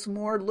 It's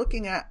more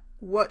looking at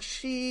what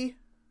she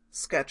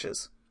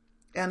sketches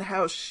and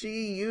how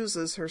she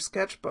uses her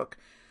sketchbook.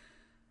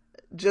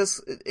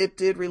 It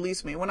did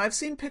release me. When I've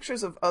seen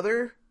pictures of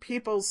other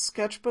people's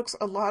sketchbooks,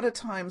 a lot of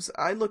times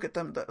I look at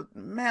them,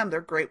 man, they're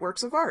great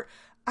works of art.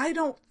 I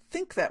don't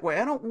think that way.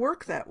 I don't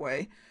work that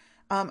way.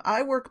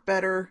 I work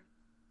better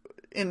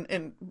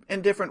in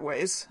different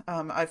ways.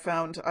 I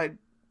found I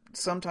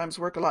sometimes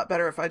work a lot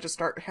better if I just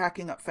start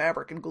hacking up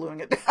fabric and gluing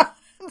it down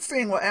and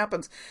seeing what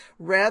happens,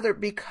 rather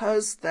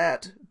because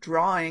that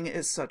drawing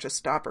is such a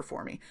stopper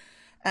for me.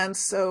 And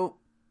so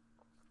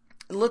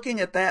looking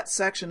at that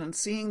section and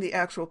seeing the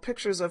actual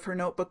pictures of her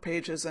notebook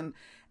pages and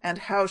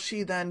how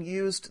she then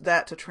used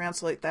that to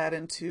translate that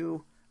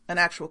into an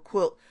actual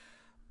quilt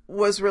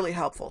was really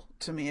helpful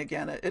to me.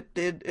 Again,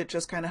 it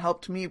just kind of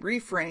helped me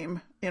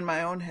reframe in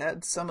my own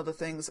head some of the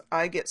things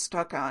I get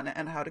stuck on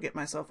and how to get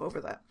myself over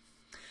that.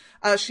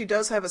 She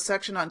does have a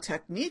section on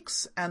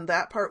techniques, and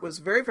that part was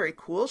very, very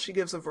cool. She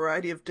gives a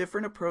variety of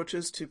different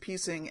approaches to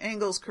piecing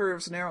angles,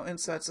 curves, narrow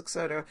insets,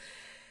 etc.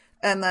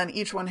 And then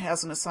each one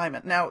has an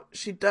assignment. Now,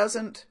 she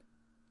doesn't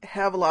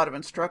have a lot of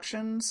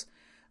instructions.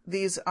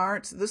 This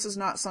is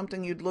not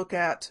something you'd look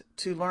at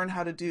to learn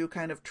how to do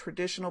kind of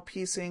traditional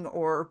piecing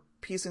or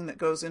piecing that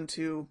goes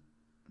into,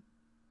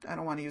 I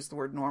don't want to use the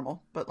word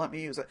normal, but let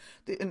me use it,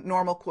 the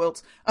normal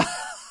quilts.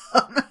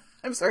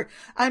 I'm sorry.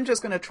 I'm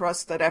just going to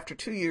trust that after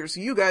 2 years,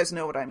 you guys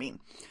know what I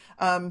mean.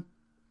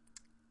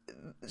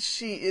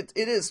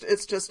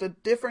 It's just a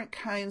different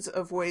kinds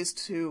of ways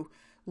to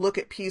look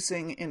at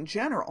piecing in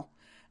general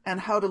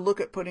and how to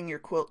look at putting your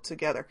quilt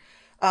together.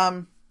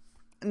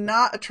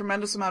 Not a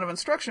tremendous amount of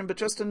instruction, but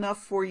just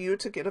enough for you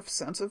to get a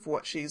sense of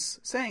what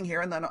she's saying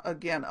here. And then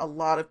again, a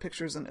lot of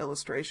pictures and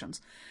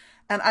illustrations.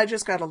 And I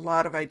just got a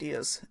lot of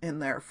ideas in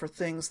there for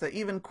things that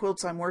even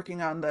quilts I'm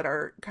working on that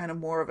are kind of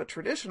more of a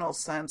traditional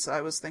sense.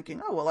 I was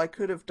thinking, oh, well, I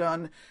could have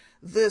done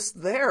this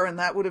there, and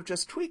that would have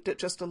just tweaked it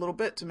just a little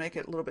bit to make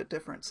it a little bit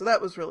different. So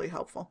that was really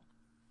helpful.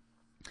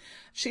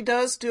 She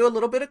does do a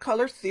little bit of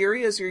color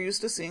theory, as you're used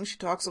to seeing. She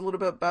talks a little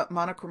bit about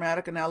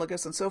monochromatic,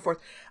 analogous, and so forth.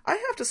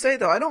 I have to say,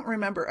 though, I don't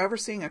remember ever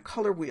seeing a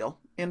color wheel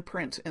in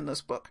print in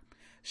this book.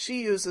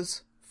 She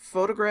uses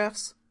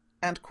photographs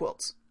and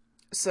quilts.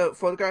 So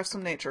photographs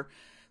from nature.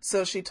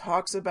 So she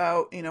talks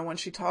about, when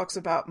she talks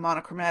about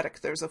monochromatic,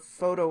 there's a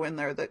photo in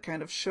there that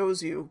kind of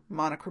shows you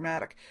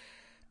monochromatic.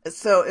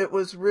 So it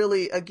was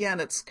really,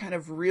 again, it's kind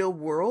of real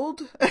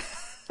world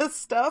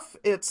stuff.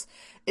 It's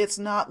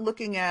not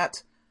looking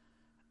at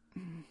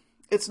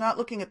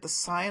the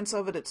science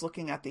of it, it's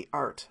looking at the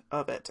art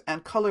of it.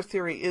 And color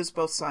theory is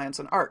both science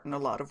and art in a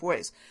lot of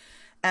ways.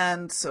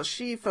 And so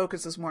she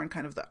focuses more on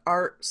kind of the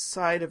art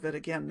side of it.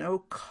 Again, no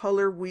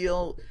color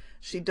wheel.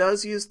 She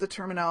does use the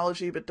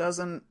terminology, but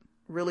doesn't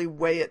really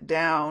weigh it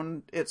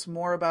down. It's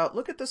more about,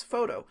 look at this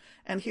photo,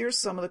 and here's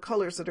some of the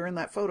colors that are in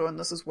that photo, and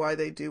this is why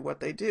they do what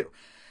they do.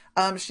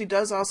 She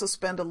does also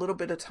spend a little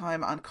bit of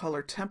time on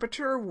color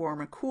temperature, warm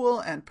and cool,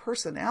 and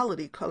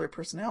personality, color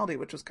personality,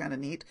 which was kind of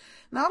neat.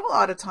 Not a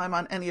lot of time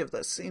on any of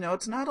this.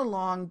 It's not a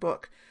long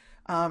book.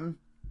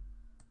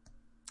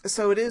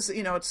 So it is,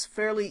 it's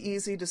fairly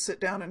easy to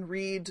sit down and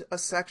read a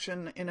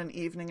section in an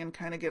evening and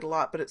kind of get a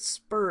lot, but it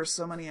spurs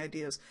so many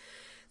ideas.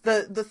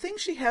 The thing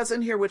she has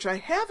in here, which I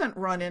haven't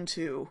run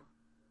into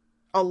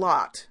a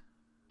lot,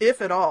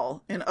 if at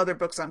all, in other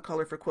books on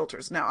color for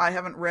quilters. Now, I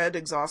haven't read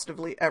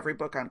exhaustively every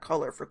book on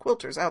color for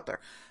quilters out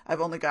there.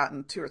 I've only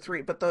gotten 2 or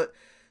 3, but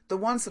the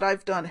ones that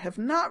I've done have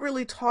not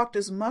really talked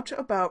as much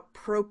about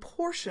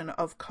proportion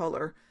of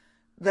color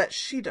that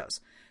she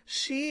does.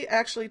 She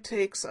actually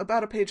takes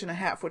about 1.5 pages,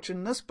 which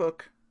in this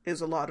book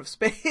is a lot of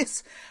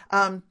space,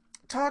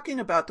 talking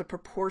about the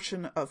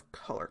proportion of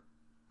color.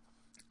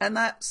 And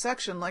that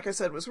section, like I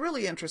said, was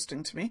really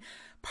interesting to me,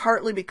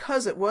 partly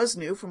because it was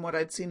new from what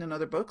I'd seen in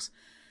other books.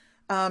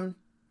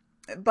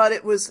 But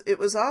it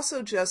was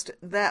also just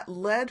that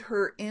led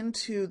her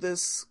into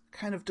this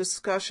kind of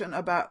discussion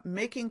about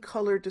making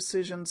color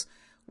decisions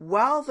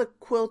while the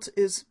quilt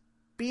is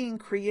being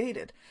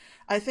created.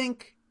 I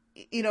think,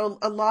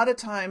 a lot of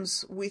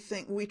times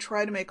we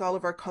try to make all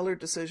of our color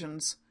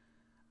decisions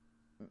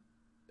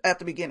at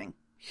the beginning.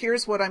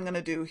 Here's what I'm going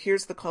to do.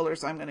 Here's the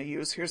colors I'm going to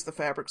use. Here's the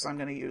fabrics I'm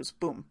going to use.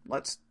 Boom,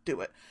 let's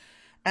do it.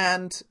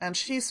 And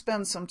she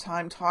spends some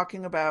time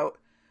talking about,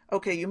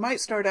 okay, you might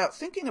start out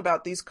thinking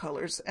about these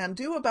colors and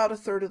do about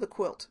 1/3 of the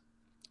quilt.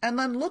 And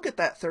then look at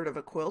that 1/3 of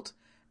a quilt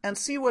and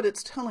see what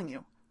it's telling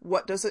you.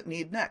 What does it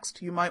need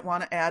next? You might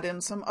want to add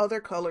in some other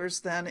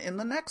colors then in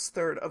the next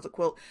 1/3 of the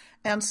quilt,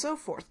 and so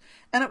forth.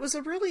 And it was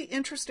a really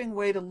interesting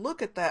way to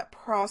look at that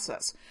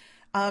process.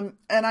 And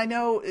I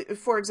know,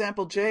 for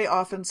example, Jay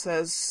often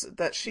says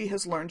that she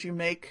has learned you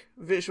make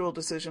visual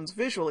decisions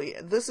visually.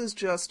 This is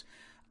just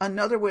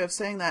another way of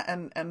saying that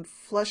and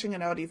fleshing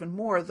it out even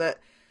more, that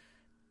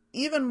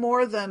even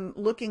more than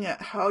looking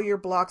at how your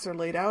blocks are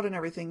laid out and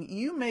everything,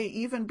 you may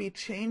even be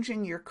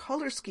changing your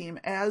color scheme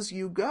as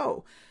you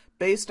go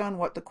based on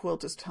what the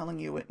quilt is telling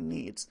you it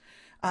needs.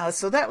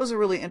 So that was a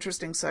really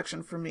interesting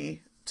section for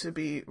me to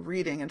be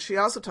reading. And she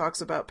also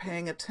talks about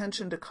paying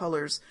attention to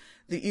colors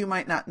that you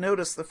might not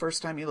notice the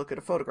first time you look at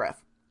a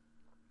photograph.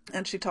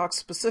 And she talks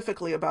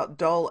specifically about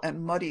dull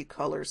and muddy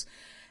colors,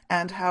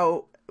 and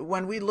how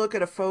when we look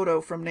at a photo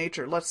from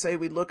nature, let's say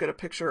we look at a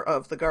picture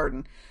of the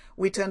garden,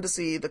 we tend to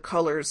see the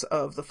colors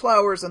of the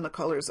flowers and the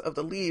colors of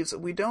the leaves.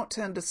 We don't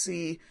tend to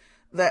see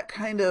that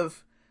kind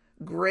of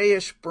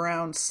grayish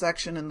brown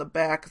section in the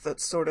back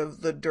that's sort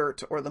of the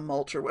dirt or the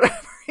mulch or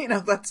whatever.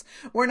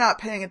 We're not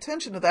paying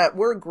attention to that.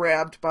 We're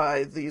grabbed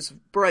by these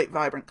bright,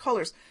 vibrant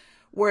colors.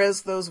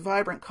 Whereas those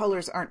vibrant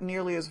colors aren't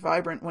nearly as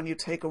vibrant when you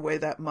take away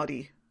that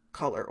muddy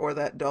color or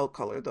that dull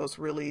color. Those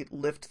really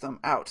lift them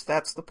out.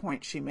 That's the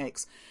point she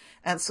makes.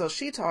 And so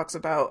she talks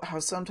about how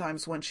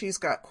sometimes when she's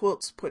got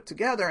quilts put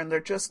together and they're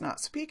just not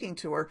speaking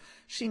to her,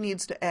 she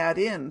needs to add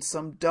in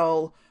some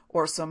dull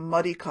or some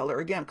muddy color.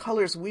 Again,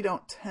 colors we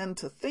don't tend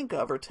to think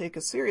of or take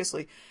as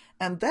seriously.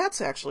 And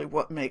that's actually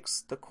what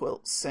makes the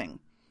quilt sing.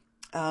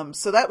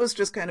 So that was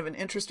just kind of an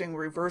interesting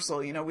reversal.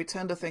 We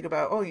tend to think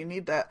about, oh, you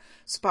need that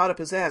spot of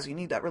pizzazz. You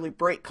need that really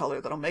bright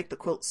color that'll make the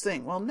quilt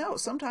sing. Well, no,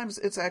 sometimes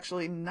it's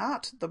actually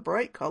not the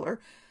bright color.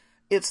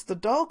 It's the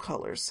dull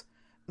colors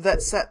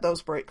that set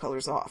those bright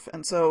colors off.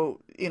 And so,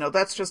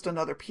 that's just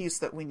another piece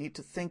that we need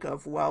to think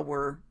of while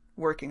we're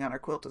working on our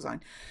quilt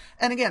design.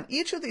 And again,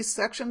 each of these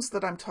sections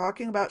that I'm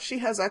talking about, she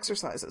has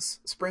exercises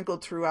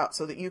sprinkled throughout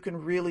so that you can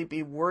really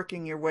be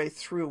working your way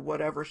through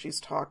whatever she's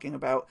talking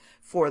about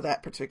for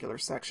that particular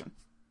section.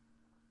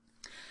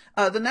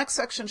 The next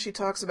section she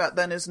talks about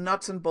then is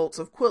nuts and bolts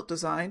of quilt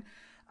design.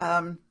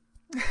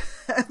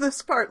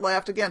 This part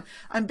laughed again.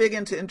 I'm big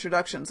into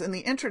introductions. In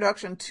the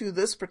introduction to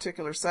this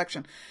particular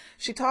section,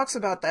 she talks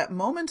about that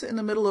moment in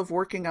the middle of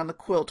working on the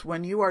quilt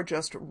when you are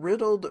just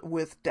riddled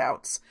with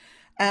doubts.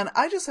 And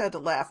I just had to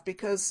laugh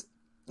because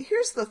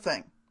here's the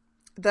thing.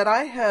 that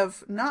I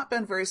have not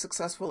been very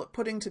successful at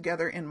putting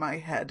together in my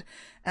head,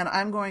 and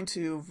I'm going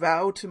to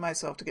vow to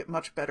myself to get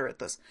much better at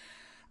this.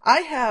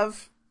 I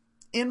have,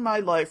 in my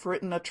life,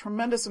 written a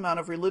tremendous amount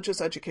of religious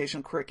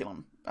education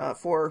curriculum,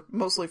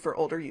 mostly for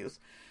older youth,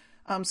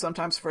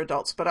 sometimes for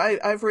adults, but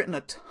I've written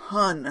a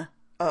ton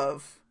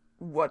of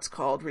what's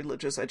called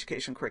religious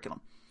education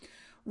curriculum.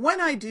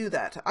 When I do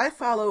that, I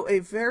follow a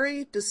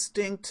very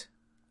distinct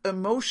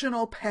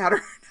emotional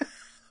pattern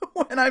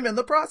when I'm in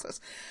the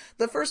process.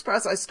 The first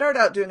process, I start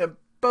out doing a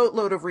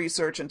boatload of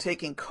research and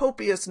taking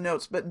copious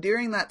notes, but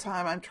during that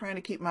time, I'm trying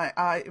to keep my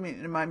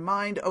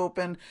mind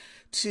open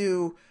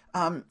to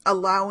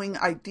allowing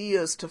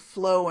ideas to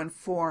flow and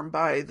form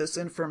by this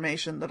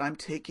information that I'm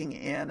taking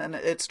in. And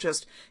it's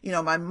just,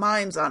 my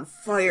mind's on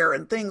fire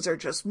and things are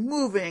just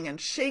moving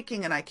and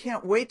shaking and I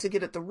can't wait to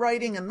get at the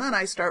writing. And then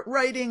I start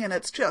writing and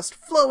it's just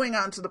flowing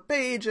onto the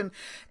page and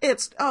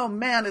it's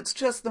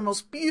just the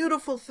most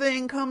beautiful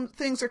thing.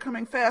 Things are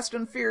coming fast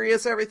and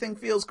furious. Everything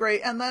feels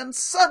great. And then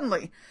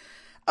suddenly,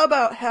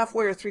 about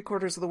halfway or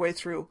 3/4 of the way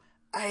through,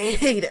 I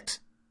hate it.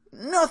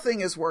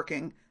 Nothing is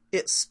working.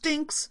 It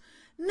stinks.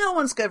 No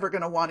one's ever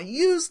going to want to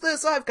use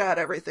this. I've got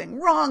everything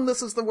wrong.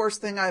 This is the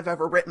worst thing I've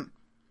ever written.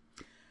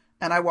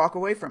 And I walk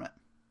away from it.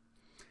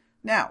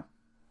 Now,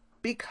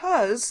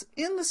 because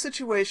in the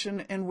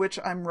situation in which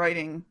I'm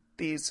writing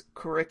these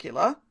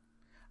curricula,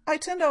 I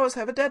tend to always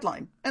have a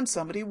deadline and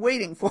somebody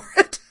waiting for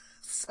it.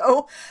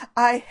 So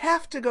I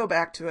have to go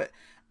back to it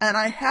and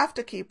I have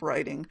to keep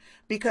writing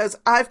because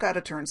I've got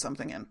to turn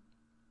something in.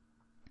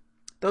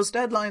 Those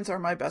deadlines are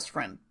my best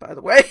friend, by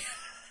the way.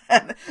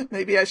 And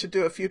maybe I should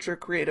do a future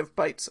Creative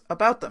Bites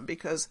about them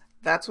because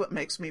that's what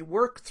makes me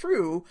work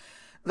through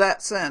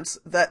that sense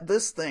that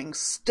this thing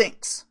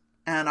stinks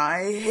and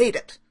I hate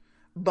it.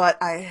 But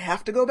I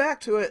have to go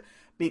back to it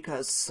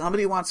because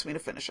somebody wants me to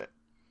finish it.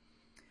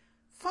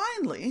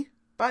 Finally,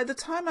 by the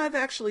time I've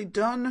actually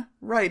done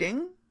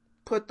writing,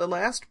 put the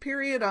last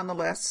period on the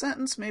last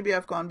sentence, maybe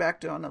I've gone back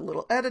doing a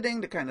little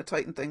editing to kind of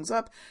tighten things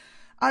up,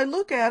 I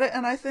look at it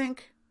and I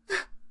think,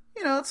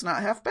 it's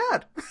not half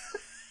bad.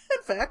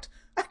 In fact,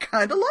 I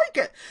kind of like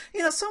it.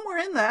 Somewhere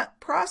in that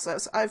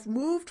process, I've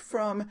moved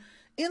from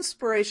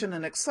inspiration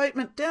and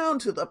excitement down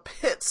to the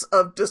pits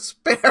of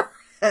despair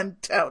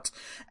and doubt.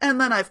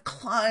 And then I've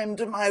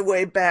climbed my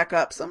way back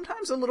up,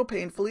 sometimes a little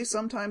painfully,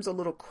 sometimes a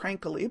little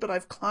crankily, but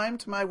I've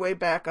climbed my way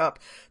back up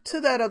to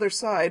that other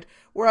side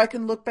where I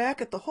can look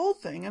back at the whole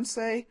thing and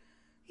say,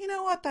 you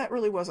know what, that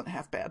really wasn't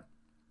half bad.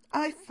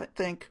 I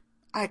think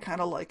I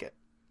kind of like it.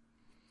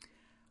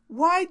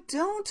 Why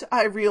don't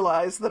I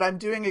realize that I'm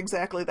doing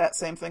exactly that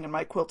same thing in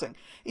my quilting?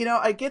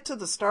 I get to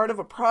the start of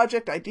a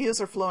project, ideas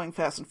are flowing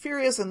fast and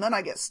furious, and then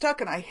I get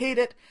stuck and I hate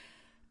it.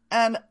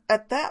 And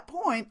at that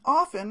point,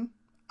 often,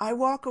 I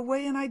walk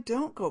away and I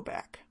don't go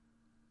back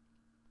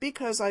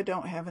because I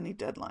don't have any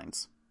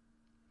deadlines.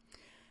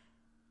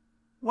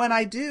 When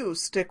I do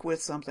stick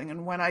with something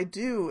and when I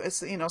do,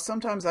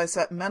 sometimes I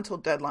set mental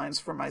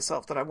deadlines for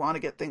myself that I want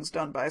to get things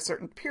done by a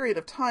certain period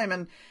of time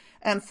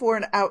and for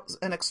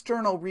an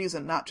external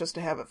reason, not just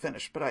to have it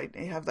finished, but I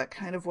have that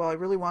kind of, I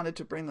really wanted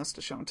to bring this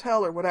to show and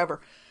tell or whatever.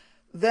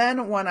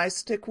 Then when I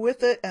stick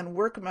with it and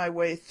work my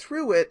way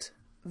through it,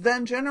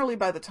 then generally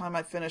by the time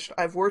I've finished,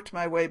 I've worked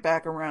my way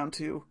back around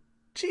to,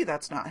 gee,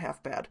 that's not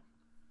half bad.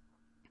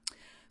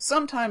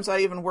 Sometimes I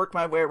even work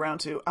my way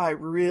around to, I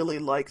really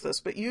like this,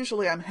 but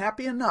usually I'm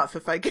happy enough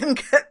if I can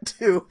get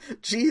to,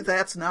 gee,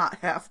 that's not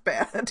half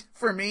bad.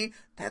 For me,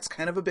 that's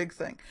kind of a big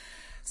thing.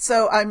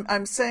 So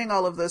I'm saying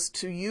all of this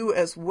to you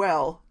as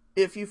well.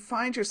 If you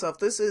find yourself,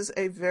 this is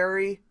a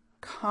very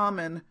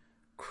common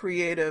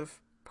creative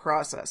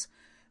process.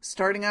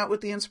 Starting out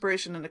with the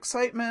inspiration and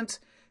excitement,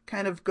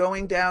 kind of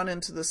going down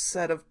into the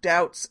set of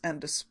doubts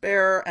and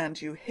despair,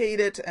 and you hate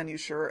it, and you're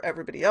sure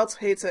everybody else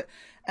hates it,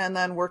 and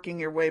then working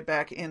your way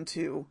back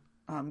into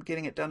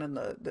getting it done in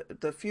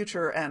the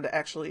future and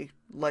actually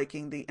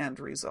liking the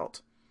end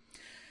result.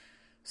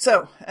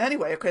 So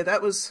anyway, okay,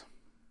 that was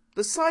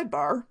the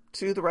sidebar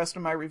to the rest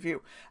of my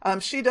review.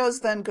 She does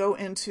then go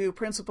into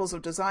principles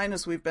of design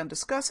as we've been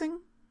discussing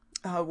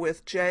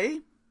with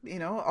Jay,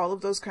 all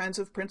of those kinds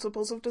of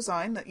principles of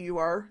design that you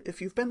are,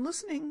 if you've been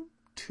listening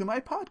to my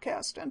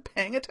podcast and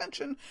paying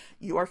attention,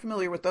 you are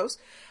familiar with those.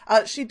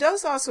 She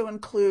does also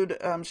include,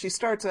 she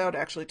starts out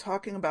actually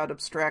talking about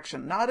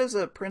abstraction, not as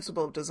a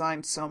principle of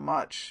design so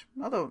much,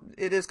 although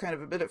it is kind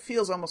of a bit, it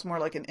feels almost more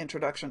like an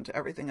introduction to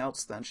everything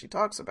else than she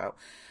talks about.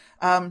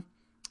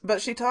 But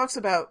she talks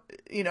about,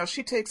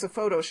 she takes a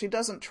photo. She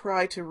doesn't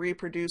try to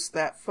reproduce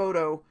that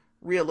photo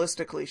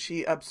realistically.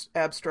 She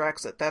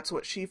abstracts it. That's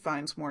what she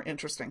finds more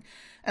interesting.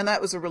 And that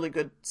was a really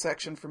good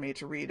section for me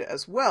to read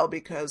as well,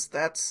 because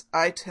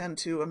I tend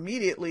to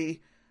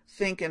immediately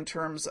think in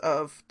terms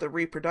of the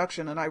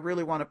reproduction, and I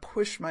really want to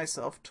push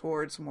myself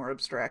towards more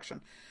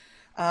abstraction.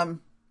 Okay,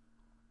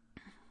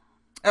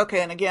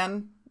 and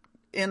again,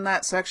 in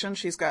that section,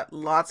 she's got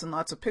lots and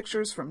lots of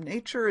pictures from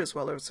nature as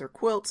well as her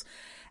quilts.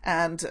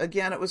 And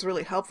again, it was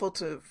really helpful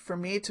for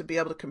me to be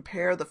able to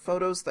compare the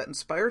photos that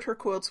inspired her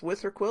quilts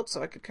with her quilts,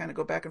 so I could kind of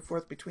go back and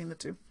forth between the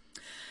two.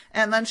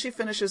 And then she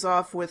finishes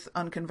off with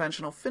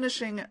unconventional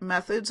finishing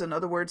methods. In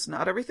other words,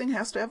 not everything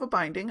has to have a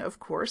binding, of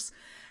course.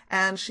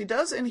 And she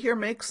does in here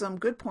make some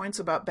good points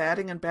about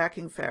batting and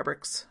backing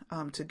fabrics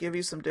to give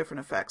you some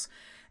different effects.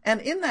 And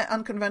in that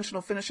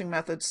unconventional finishing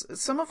methods,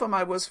 some of them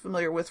I was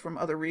familiar with from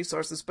other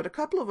resources, but a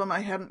couple of them I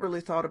hadn't really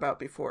thought about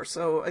before.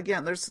 So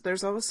again,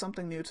 there's always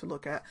something new to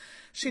look at.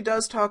 She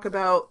does talk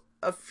about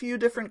a few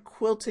different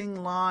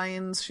quilting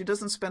lines. She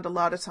doesn't spend a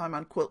lot of time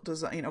on quilt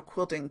design,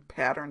 quilting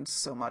patterns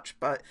so much,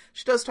 but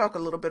she does talk a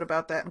little bit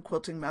about that and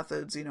quilting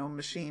methods,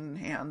 machine,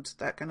 hand,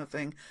 that kind of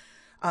thing.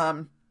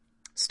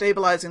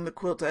 Stabilizing the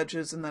quilt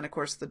edges, and then of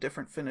course the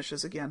different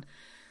finishes again.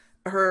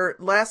 Her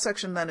last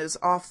section then is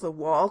off the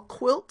wall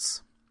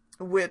quilts,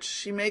 which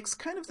she makes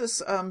kind of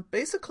this,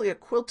 basically a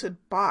quilted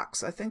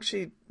box.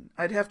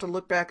 I'd have to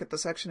look back at the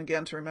section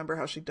again to remember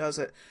how she does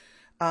it.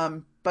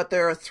 But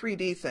they're a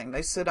 3D thing.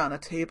 They sit on a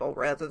table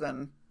rather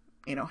than,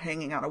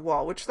 hanging on a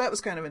wall, which that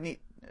was kind of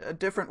a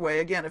different way.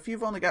 Again, if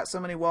you've only got so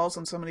many walls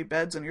and so many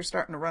beds and you're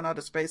starting to run out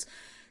of space,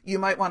 you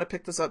might want to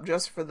pick this up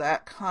just for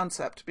that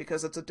concept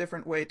because it's a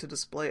different way to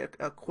display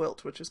a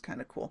quilt, which is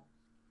kind of cool.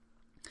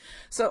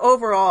 So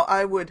overall,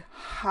 I would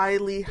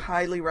highly,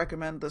 highly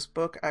recommend this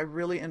book. I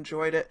really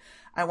enjoyed it.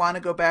 I want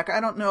to go back.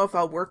 I don't know if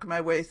I'll work my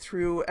way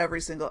through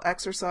every single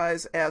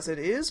exercise as it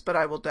is, but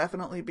I will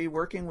definitely be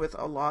working with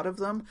a lot of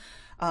them.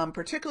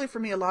 Particularly for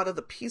me, a lot of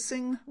the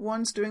piecing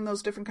ones, doing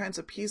those different kinds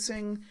of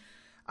piecing,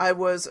 I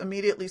was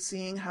immediately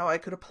seeing how I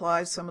could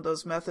apply some of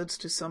those methods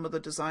to some of the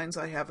designs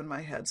I have in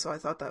my head. So I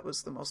thought that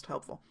was the most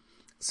helpful.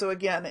 So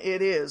again,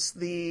 it is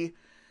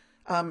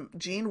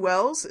Jean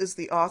Wells is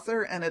the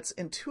author, and it's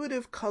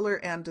Intuitive Color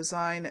and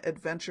Design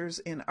Adventures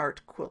in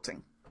Art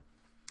Quilting.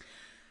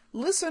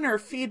 Listener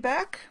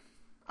feedback.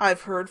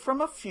 I've heard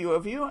from a few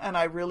of you, and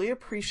I really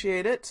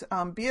appreciate it.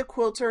 Be a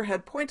Quilter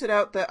had pointed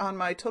out that on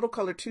my Total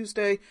Color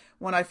Tuesday,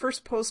 when I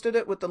first posted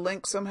it with the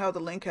link, somehow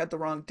the link had the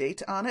wrong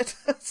date on it,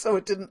 so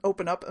it didn't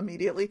open up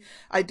immediately.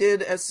 I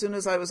did, as soon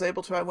as I was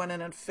able to, I went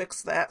in and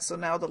fixed that, so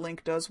now the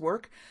link does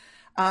work.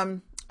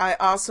 I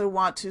also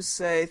want to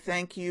say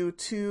thank you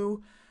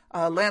to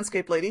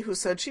Landscape Lady, who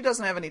said she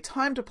doesn't have any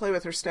time to play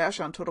with her stash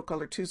on Total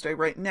Color Tuesday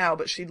right now,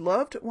 but she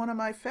loved one of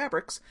my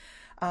fabrics.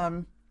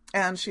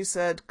 And she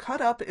said,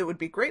 cut up, it would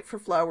be great for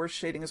flowers.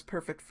 Shading is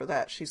perfect for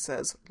that, she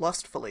says,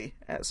 lustfully,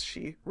 as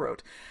she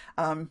wrote.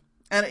 And,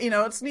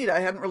 it's neat. I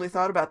hadn't really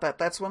thought about that.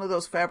 That's one of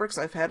those fabrics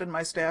I've had in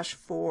my stash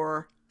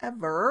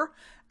forever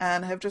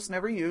and have just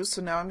never used.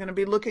 So now I'm going to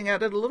be looking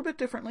at it a little bit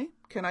differently.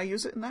 Can I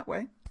use it in that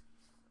way?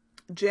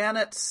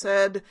 Janet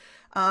said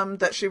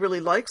that she really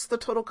likes the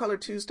Total Color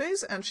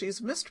Tuesdays, and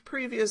she's missed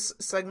previous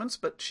segments,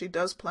 but she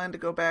does plan to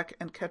go back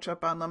and catch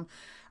up on them.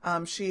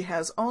 She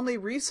has only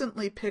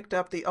recently picked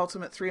up the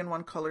Ultimate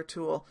 3-in-1 Color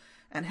Tool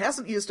and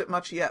hasn't used it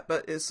much yet,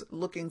 but is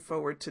looking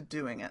forward to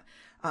doing it.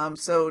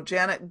 So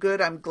Janet,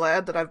 good. I'm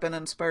glad that I've been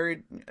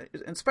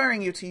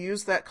inspiring you to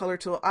use that color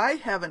tool. I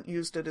haven't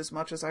used it as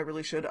much as I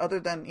really should,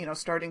 other than,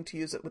 starting to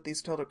use it with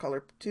these Total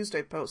Color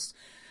Tuesday posts.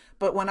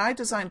 But when I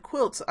design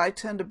quilts, I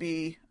tend to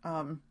be,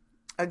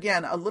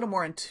 again, a little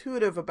more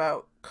intuitive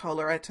about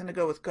color. I tend to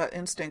go with gut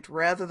instinct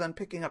rather than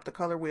picking up the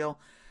color wheel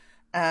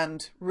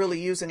and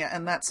really using it.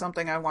 And that's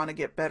something I want to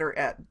get better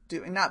at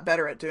doing. Not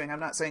better at doing.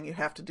 I'm not saying you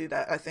have to do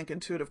that. I think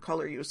intuitive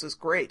color use is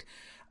great.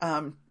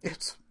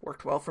 It's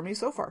worked well for me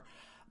so far.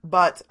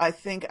 But I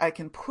think I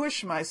can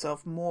push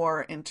myself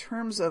more in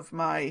terms of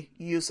my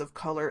use of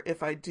color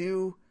if I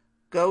do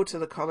go to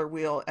the color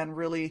wheel and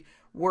really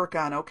work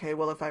on, okay,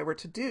 well, if I were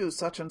to do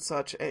such and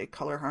such a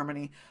color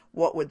harmony,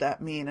 what would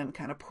that mean? And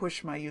kind of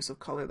push my use of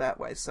color that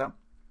way. So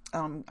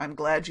I'm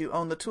glad you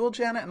own the tool,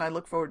 Janet, and I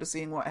look forward to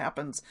seeing what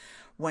happens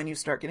when you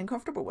start getting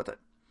comfortable with it.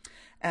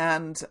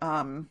 And,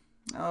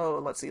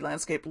 let's see,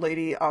 Landscape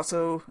Lady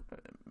also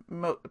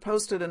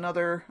posted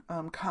another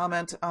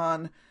comment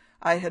on,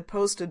 I had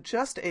posted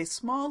just a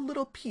small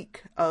little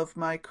peek of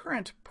my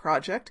current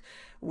project,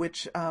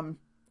 which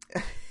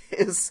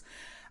is...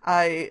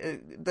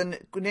 the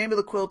name of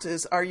the quilt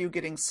is Are You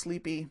Getting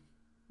Sleepy?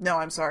 No,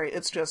 I'm sorry.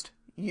 It's just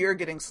You're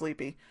Getting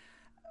Sleepy.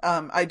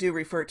 I do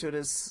refer to it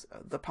as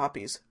the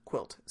Poppies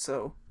quilt,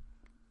 so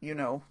you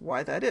know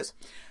why that is.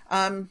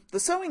 The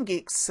Sewing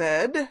Geek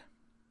said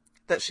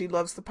that she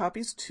loves the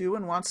Poppies too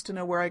and wants to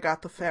know where I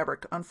got the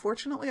fabric.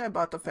 Unfortunately, I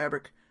bought the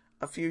fabric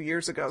a few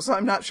years ago, so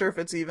I'm not sure if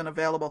it's even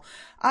available.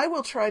 I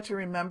will try to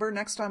remember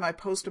next time I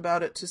post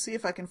about it to see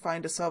if I can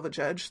find a Selvage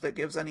Edge that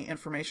gives any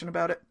information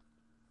about it.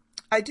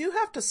 I do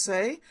have to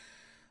say,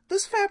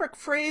 this fabric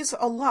frays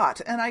a lot,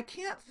 and I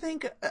can't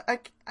think,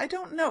 I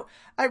don't know.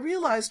 I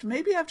realized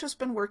maybe I've just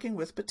been working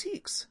with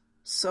batiks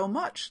so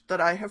much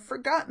that I have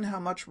forgotten how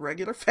much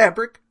regular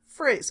fabric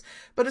frays,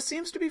 but it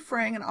seems to be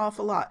fraying an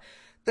awful lot.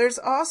 There's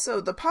also,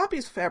 the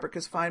Poppies fabric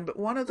is fine, but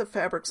one of the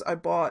fabrics I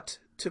bought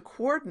to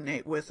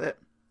coordinate with it,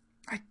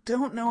 I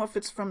don't know if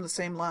it's from the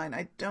same line.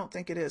 I don't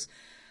think it is.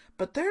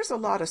 But there's a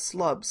lot of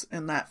slubs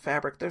in that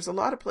fabric. There's a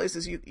lot of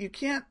places you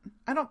can't,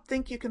 I don't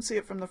think you can see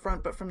it from the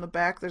front, but from the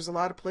back, there's a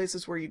lot of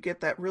places where you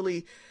get that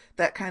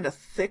kind of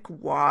thick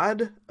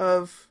wad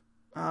of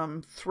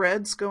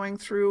threads going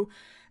through.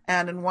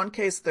 And in one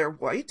case, they're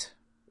white.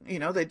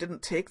 They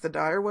didn't take the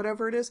dye or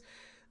whatever it is.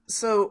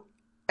 So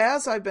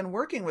as I've been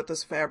working with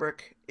this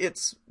fabric,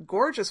 it's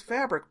gorgeous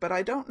fabric, but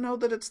I don't know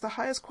that it's the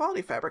highest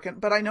quality fabric.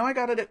 But I know I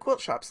got it at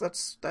quilt shops.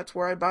 That's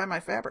where I buy my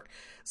fabric.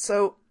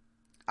 So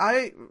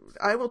I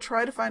will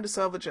try to find a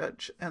salvage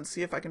edge and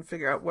see if I can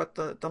figure out what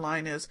the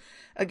line is.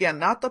 Again,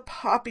 not the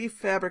poppy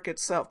fabric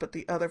itself, but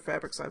the other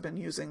fabrics I've been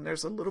using.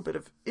 There's a little bit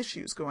of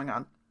issues going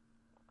on.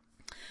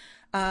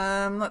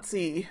 Let's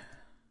see.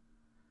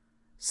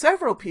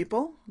 Several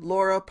people,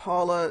 Laura,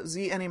 Paula,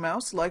 Z Any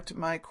Mouse, liked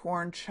my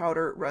corn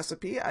chowder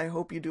recipe. I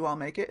hope you do all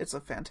make it. It's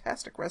a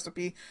fantastic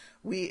recipe.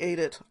 We ate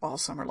it all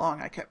summer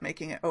long. I kept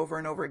making it over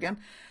and over again.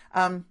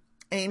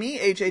 Amy,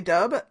 AJ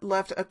Dub,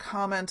 left a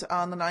comment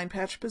on the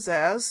 9-Patch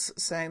Pizzazz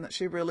saying that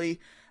she really,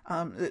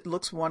 it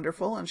looks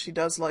wonderful and she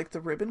does like the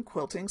ribbon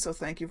quilting. So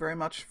thank you very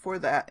much for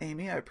that,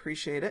 Amy. I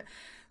appreciate it.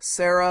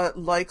 Sarah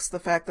likes the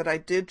fact that I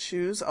did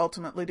choose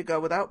ultimately to go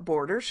without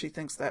borders. She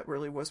thinks that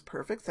really was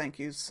perfect. Thank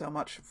you so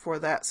much for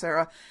that,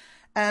 Sarah.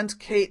 And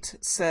Kate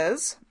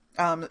says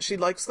she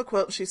likes the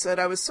quilt. She said,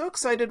 I was so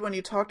excited when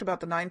you talked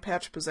about the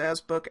 9-Patch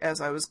Pizzazz book as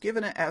I was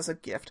given it as a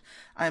gift.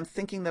 I am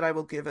thinking that I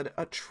will give it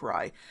a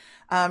try.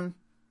 And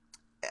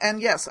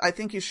yes, I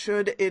think you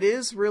should. It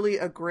is really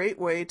a great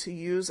way to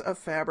use a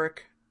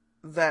fabric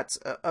that's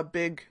a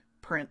big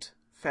print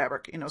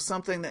fabric,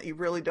 something that you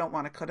really don't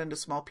want to cut into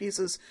small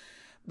pieces,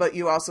 but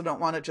you also don't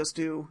want to just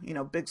do,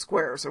 big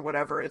squares or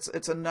whatever.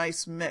 It's a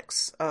nice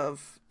mix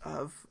of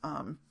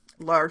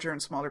larger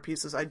and smaller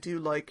pieces. I do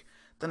like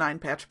the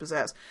 9-Patch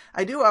Pizzazz.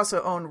 I do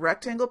also own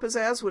Rectangle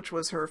Pizzazz, which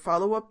was her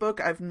follow-up book.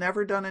 I've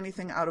never done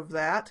anything out of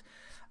that.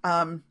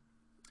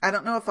 I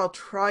don't know if I'll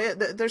try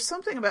it. There's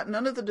something about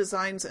none of the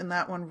designs in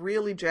that one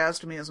really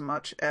jazzed me as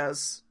much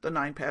as the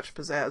 9-Patch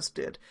Pizzazz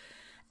did.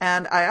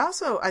 And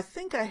I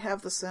think I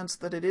have the sense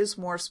that it is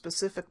more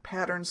specific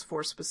patterns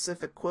for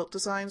specific quilt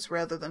designs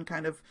rather than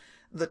kind of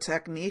the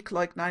technique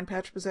like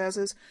 9-Patch Pizzazz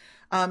is.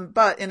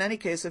 But in any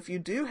case, if you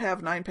do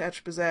have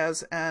 9-Patch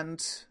Pizzazz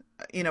and,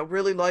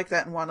 really like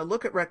that and want to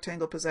look at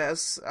Rectangle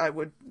Pizzazz, I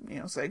would,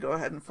 say go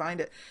ahead and find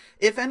it.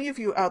 If any of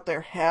you out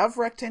there have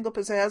Rectangle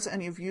Pizzazz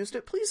and you've used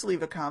it, please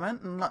leave a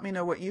comment and let me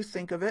know what you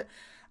think of it.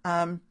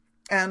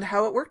 And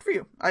how it worked for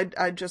you.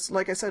 I just,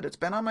 like I said, it's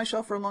been on my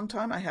shelf for a long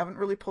time. I haven't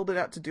really pulled it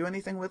out to do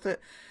anything with it.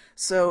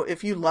 So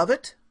if you love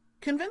it,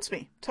 convince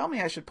me. Tell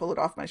me I should pull it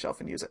off my shelf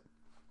and use it.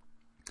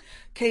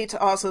 Kate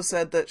also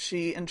said that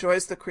she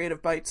enjoys the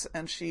Creative Bites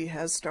and she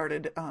has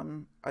started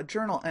a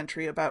journal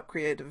entry about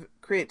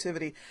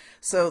creativity.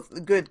 So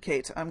good,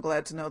 Kate. I'm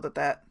glad to know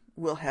that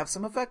will have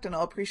some effect, and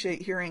I'll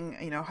appreciate hearing,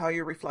 how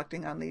you're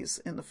reflecting on these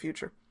in the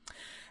future.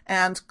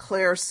 And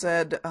Claire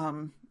said,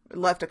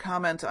 left a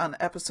comment on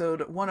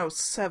episode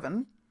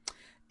 107,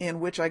 in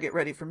which I get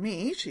ready for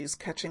me. She's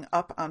catching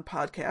up on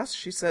podcasts.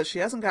 She says she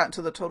hasn't gotten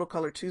to the Total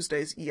Color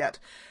Tuesdays yet,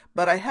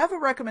 but I have a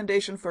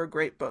recommendation for a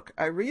great book.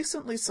 I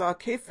recently saw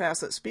Kay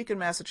Fassett speak in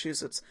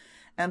Massachusetts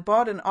and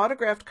bought an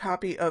autographed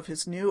copy of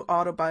his new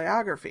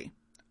autobiography.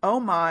 Oh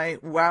my,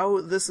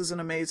 wow, this is an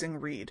amazing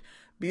read.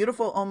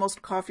 Beautiful,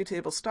 almost coffee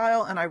table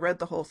style, and I read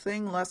the whole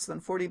thing, less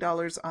than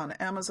 $40 on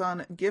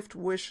Amazon gift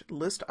wish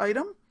list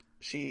item.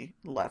 She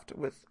left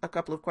with a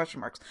couple of question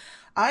marks.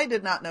 I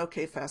did not know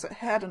Kay Fassett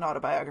had an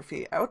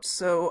autobiography out.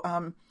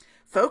 So,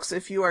 folks,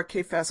 if you are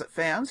Kay Fassett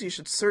fans, you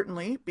should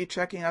certainly be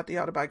checking out the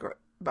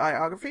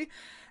autobiography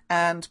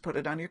and put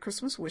it on your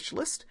Christmas wish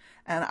list.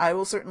 And I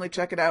will certainly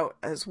check it out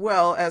as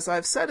well. As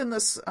I've said in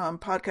this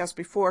podcast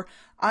before,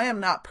 I am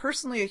not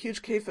personally a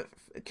huge Kay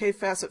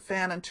Fassett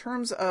fan in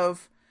terms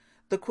of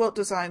the quilt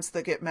designs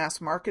that get mass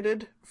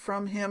marketed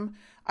from him.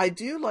 I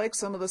do like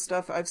some of the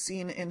stuff I've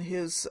seen in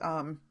his...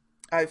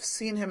 I've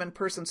seen him in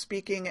person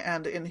speaking,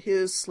 and in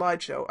his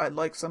slideshow, I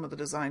like some of the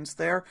designs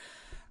there.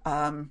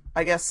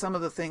 I guess some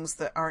of the things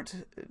that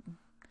aren't,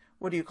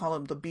 what do you call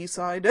them, the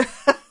B-side?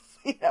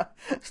 Yeah,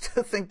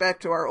 to think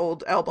back to our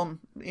old album,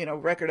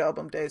 record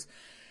album days.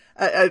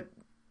 I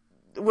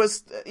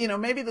was,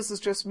 maybe this is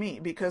just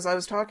me, because I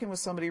was talking with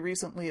somebody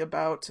recently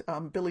about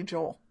Billy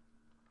Joel.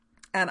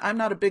 And I'm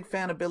not a big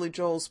fan of Billy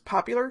Joel's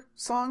popular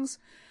songs.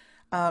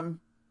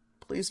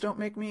 Please don't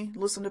make me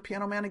listen to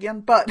Piano Man again,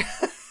 but...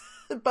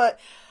 But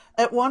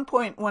at one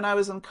point when I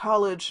was in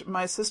college,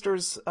 my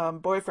sister's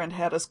boyfriend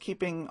had us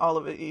keeping all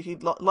of it.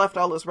 He'd left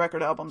all his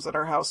record albums at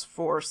our house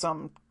for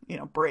some,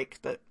 break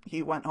that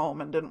he went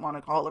home and didn't want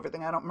to haul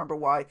everything. I don't remember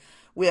why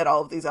we had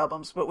all of these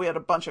albums, but we had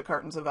a bunch of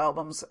cartons of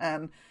albums,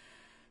 and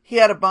he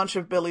had a bunch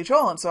of Billy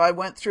Joel. And so I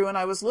went through and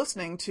I was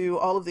listening to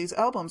all of these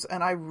albums,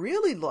 and I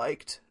really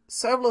liked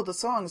several of the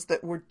songs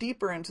that were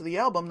deeper into the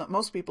album that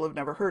most people have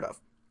never heard of.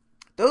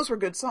 Those were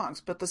good songs,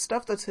 but the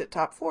stuff that's hit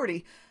top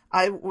 40,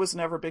 I was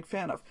never a big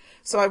fan of.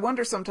 So I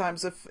wonder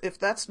sometimes if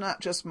that's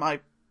not just my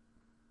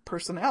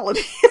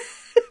personality,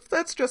 if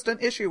that's just an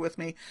issue with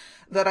me,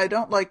 that I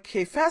don't like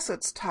Kay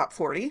Fassett's top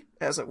 40,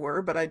 as it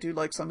were, but I do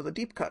like some of the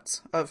deep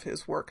cuts of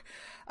his work.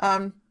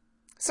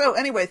 So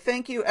anyway,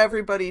 thank you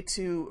everybody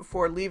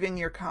for leaving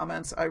your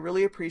comments. I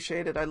really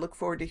appreciate it. I look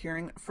forward to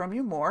hearing from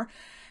you more.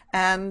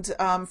 And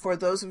for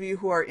those of you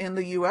who are in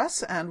the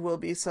U.S. and will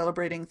be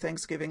celebrating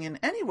Thanksgiving in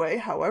any way,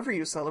 however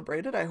you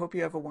celebrate it, I hope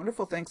you have a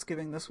wonderful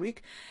Thanksgiving this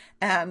week.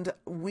 And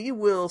we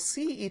will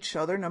see each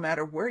other, no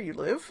matter where you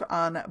live,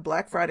 on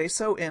Black Friday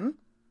Sew-In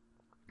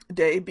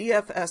Day,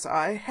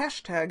 BFSI,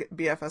 hashtag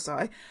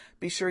BFSI.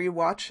 Be sure you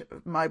watch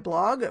my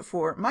blog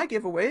for my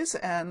giveaways,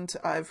 and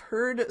I've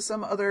heard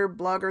some other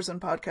bloggers and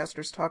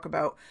podcasters talk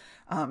about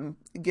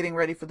getting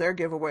ready for their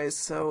giveaways,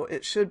 so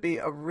it should be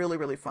a really,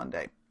 really fun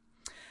day.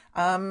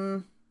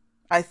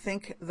 I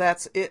think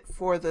that's it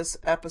for this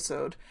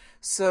episode.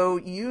 So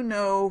you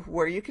know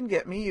where you can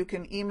get me. You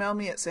can email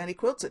me at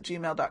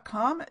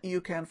sandyquilts@gmail.com. You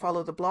can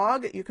follow the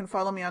blog. You can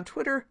follow me on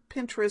Twitter,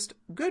 Pinterest,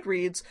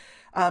 Goodreads.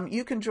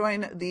 You can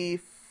join the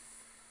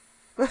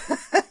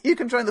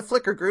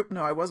Flickr group.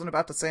 No, I wasn't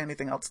about to say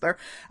anything else there.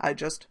 I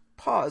just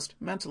paused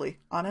mentally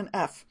on an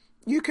F.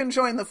 You can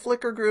join the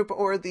Flickr group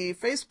or the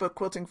Facebook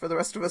Quilting for the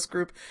Rest of Us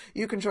group.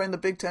 You can join the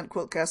Big Tent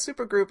Quiltcast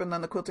supergroup and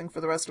then the Quilting for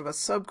the Rest of Us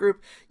subgroup.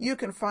 You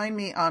can find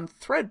me on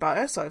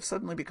Threadbias. I've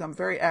suddenly become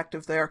very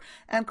active there,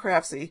 and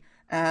Craftsy,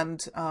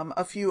 and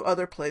a few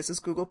other places,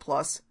 Google+.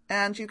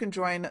 And you can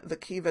join the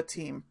Kiva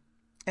team.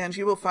 And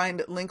you will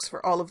find links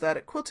for all of that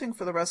at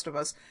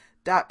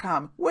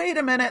quiltingfortherestofus.com. Wait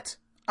a minute!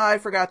 I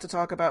forgot to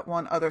talk about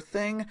one other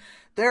thing.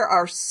 There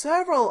are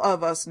several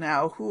of us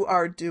now who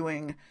are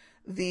doing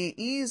the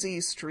Easy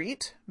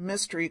Street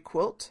Mystery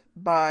Quilt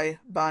by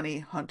Bonnie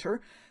Hunter.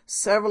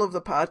 Several of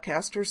the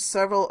podcasters,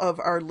 several of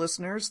our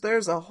listeners.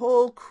 There's a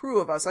whole crew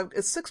of us.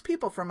 It's 6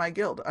 people from my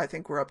guild, I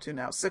think we're up to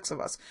now, 6 of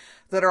us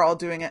that are all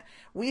doing it.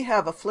 We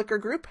have a Flickr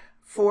group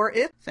for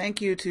it.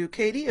 Thank you to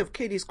Katie of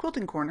Katie's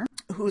Quilting Corner,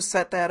 who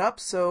set that up.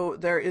 So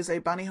there is a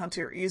Bonnie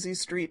Hunter Easy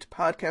Street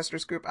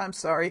podcasters group. I'm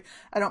sorry,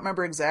 I don't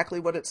remember exactly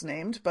what it's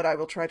named, but I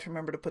will try to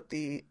remember to put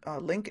the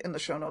link in the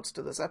show notes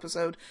to this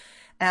episode.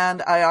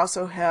 And I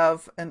also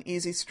have an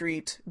Easy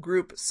Street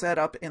group set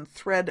up in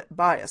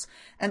Threadbias.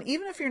 And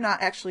even if you're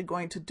not actually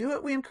going to do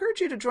it, we encourage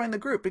you to join the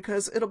group,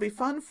 because it'll be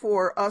fun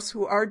for us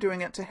who are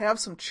doing it to have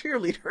some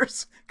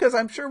cheerleaders, because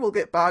I'm sure we'll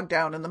get bogged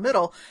down in the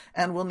middle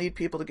and we'll need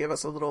people to give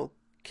us a little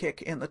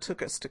kick in the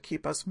tuchus to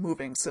keep us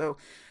moving. So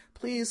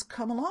please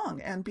come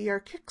along and be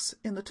our kicks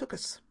in the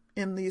tuchus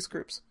in these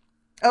groups.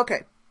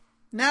 Okay,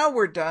 now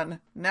we're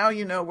done. Now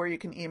you know where you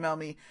can email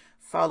me,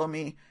 follow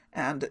me,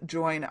 and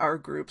join our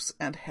groups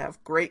and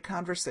have great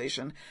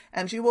conversation.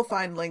 And you will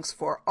find links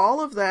for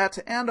all of that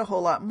and a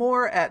whole lot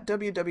more at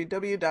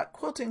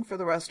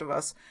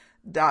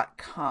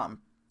www.quiltingfortherestofus.com.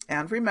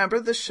 And remember,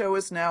 the show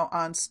is now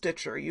on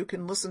Stitcher. You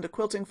can listen to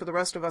Quilting for the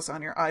Rest of Us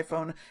on your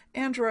iPhone,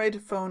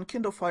 Android phone,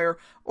 Kindle Fire,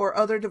 or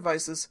other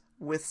devices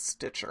with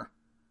Stitcher.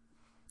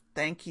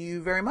 Thank you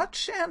very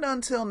much, and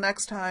until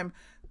next time,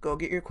 go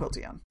get your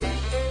quilty on.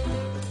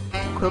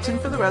 Quilting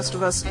for the Rest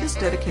of Us is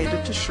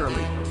dedicated to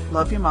Shirley.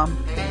 Love you, Mom.